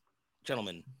is,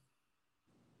 gentlemen,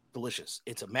 delicious.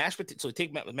 It's a mashed potato. So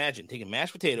imagine taking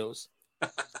mashed potatoes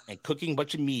and cooking a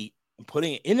bunch of meat and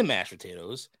putting it in the mashed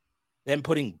potatoes, then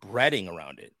putting breading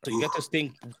around it. So you got this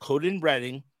thing coated in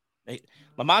breading.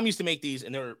 My mom used to make these,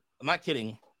 and I'm not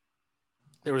kidding,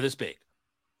 they were this big.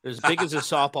 They're as big as a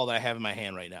softball that I have in my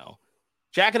hand right now.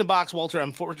 Jack in the Box, Walter,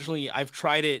 unfortunately, I've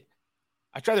tried it.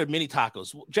 I tried their mini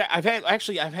tacos. I've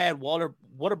had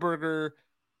Whataburger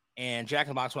and Jack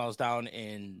in the Box when I was down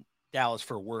in Dallas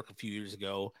for work a few years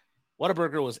ago.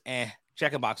 Whataburger was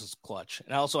Jack in the Box is clutch.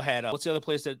 And I also had what's the other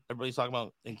place that everybody's talking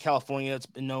about in California that's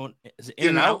been known? Is it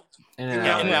In-N-Out?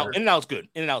 In-N-Out's good.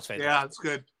 In-N-Out's fantastic. Yeah, it's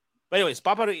good. But anyways,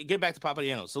 get back to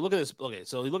Papadiano. So look at this. Okay,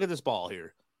 so you look at this ball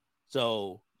here.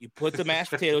 So you put the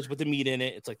mashed potatoes with the meat in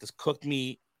it. It's like this cooked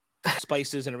meat,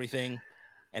 spices and everything.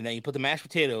 And then you put the mashed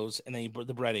potatoes, and then you put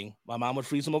the breading. My mom would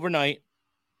freeze them overnight,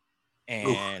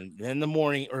 and then in the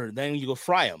morning, or then you go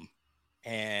fry them.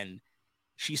 And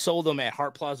she sold them at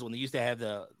Hart Plaza when they used to have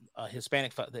the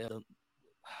Hispanic. I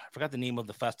forgot the name of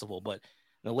the festival, but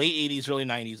in the late 80s, early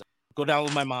 90s, go down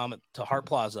with my mom to Hart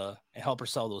Plaza and help her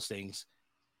sell those things.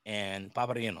 And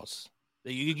paparillos,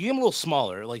 you get them a little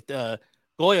smaller, like the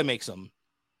Goya makes them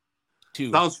too.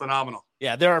 That was phenomenal.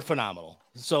 Yeah, they are phenomenal.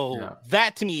 So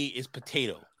that to me is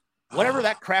potato. Whatever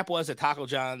that crap was at Taco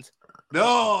John's.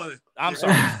 No, I'm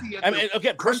sorry. I mean,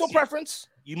 okay, personal preference.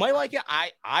 You might like it.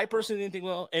 I personally didn't think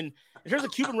well. And in terms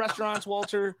of Cuban restaurants,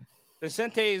 Walter,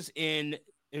 Vincente's in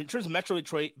terms of Metro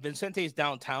Detroit, Vincente's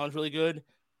downtown is really good.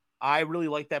 I really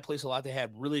like that place a lot. They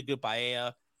have really good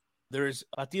paella. There's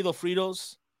Batido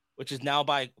Fritos, which is now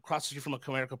across the street from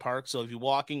Comerica Park. So if you're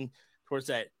walking towards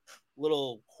that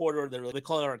little corridor, they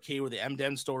call it arcade, where the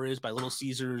M&M store is by Little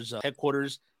Caesars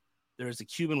headquarters. There's a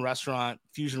Cuban restaurant,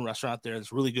 fusion restaurant there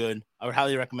that's really good. I would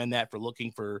highly recommend that for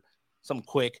looking for something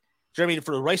quick. Jeremy,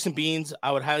 for the rice and beans,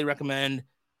 I would highly recommend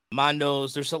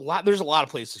Mondo's. There's a lot of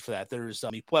places for that. There's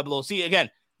Mi Pueblo. See, again,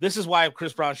 this is why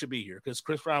Chris Brown should be here, because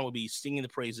Chris Brown will be singing the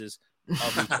praises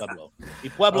of Mi Pueblo. Mi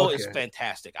Pueblo is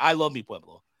fantastic. I love Mi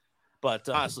Pueblo. But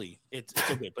honestly, it's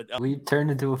so good. But we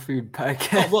turned into a food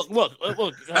podcast. Look.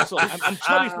 So I'm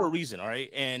chubby for a reason, all right.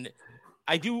 And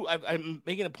I'm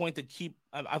making a point to keep.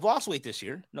 I've lost weight this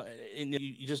year. No, and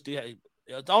you just do.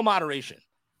 It's all moderation.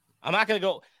 I'm not gonna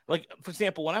go like, for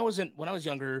example, when I was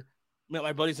younger,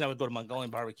 my buddies and I would go to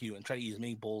Mongolian barbecue and try to eat as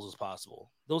many bowls as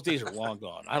possible. Those days are long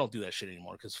gone. I don't do that shit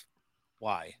anymore because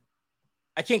why?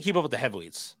 I can't keep up with the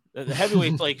heavyweights. The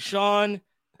heavyweights like Sean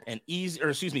and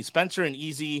Spencer and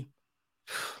Easy.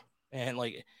 And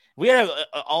like we had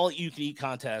an all you can eat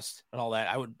contest and all that,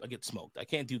 I'd get smoked. I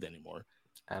can't do that anymore.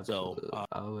 Absolutely.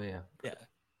 So yeah.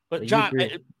 But John,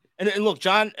 and look,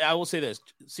 John, I will say this: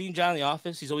 seeing John in the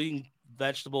office, he's always eating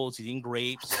vegetables, he's eating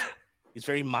grapes, he's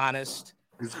very modest.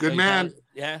 He's a good man.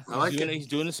 He's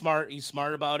doing it smart. He's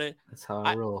smart about it. That's how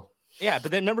I roll. Yeah,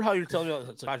 but then remember how you were telling me,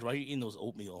 Roger, why are you eating those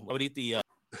oatmeal? I would eat the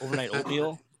overnight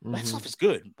oatmeal. Mm-hmm. That stuff is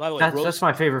good. By the way, that's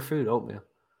my favorite food, oatmeal.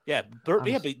 Yeah, but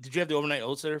did you have the overnight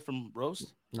oats there from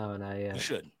Roast? No, not yet. You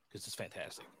should, because it's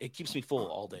fantastic. It keeps me full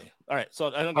all day. All right, so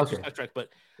I don't get too sidetracked, but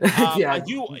I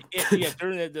do.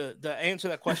 During the answer to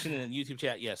that question in the YouTube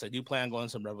chat, yes, I do plan on going to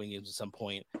some Red games at some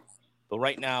point. But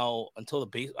right now, until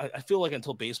I feel like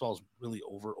until baseball is really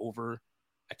over,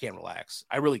 I can't relax.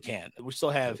 I really can't. We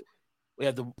have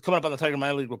coming up on the Tiger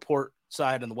Minor League report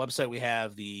side on the website. We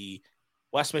have the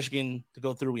West Michigan to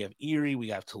go through. We have Erie. We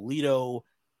have Toledo.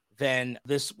 Then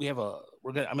I'm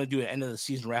gonna do an end of the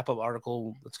season wrap up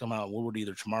article that's coming out in Woodward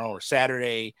either tomorrow or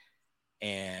Saturday.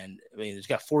 And I mean, there's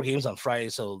got 4 games on Friday,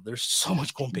 so there's so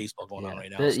much baseball going on right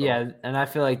now. Yeah, and I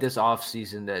feel like this off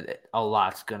season that a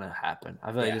lot's gonna happen.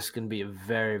 I feel like this is gonna be a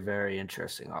very, very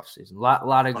interesting off season.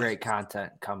 Lot of great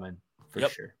content coming for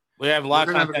sure. We have a lot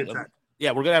of content.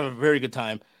 Yeah, we're gonna have a very good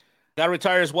time. Got to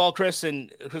retire as well, Chris.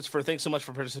 And Christopher, thanks so much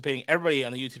for participating. Everybody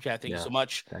on the YouTube chat, thank you so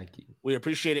much. Thank you. We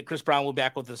appreciate it. Chris Brown will be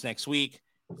back with us next week.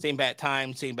 Same bat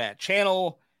time, same bat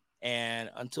channel. And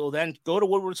until then, go to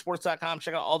woodwardsports.com.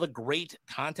 Check out all the great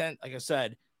content. Like I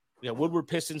said, we got Woodward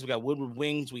Pistons, we got Woodward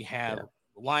Wings, we have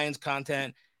Lions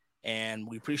content, and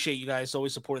we appreciate you guys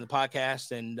always supporting the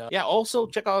podcast. And also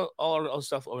check out all our other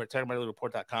stuff over at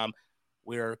TigerMarleyReport.com.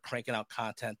 We're cranking out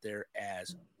content there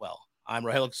as well. I'm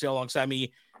Rahel Castillo alongside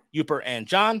me, Uper and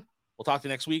John. We'll talk to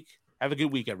you next week. Have a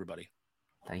good week, everybody.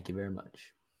 Thank you very much.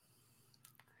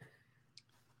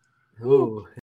 Ooh.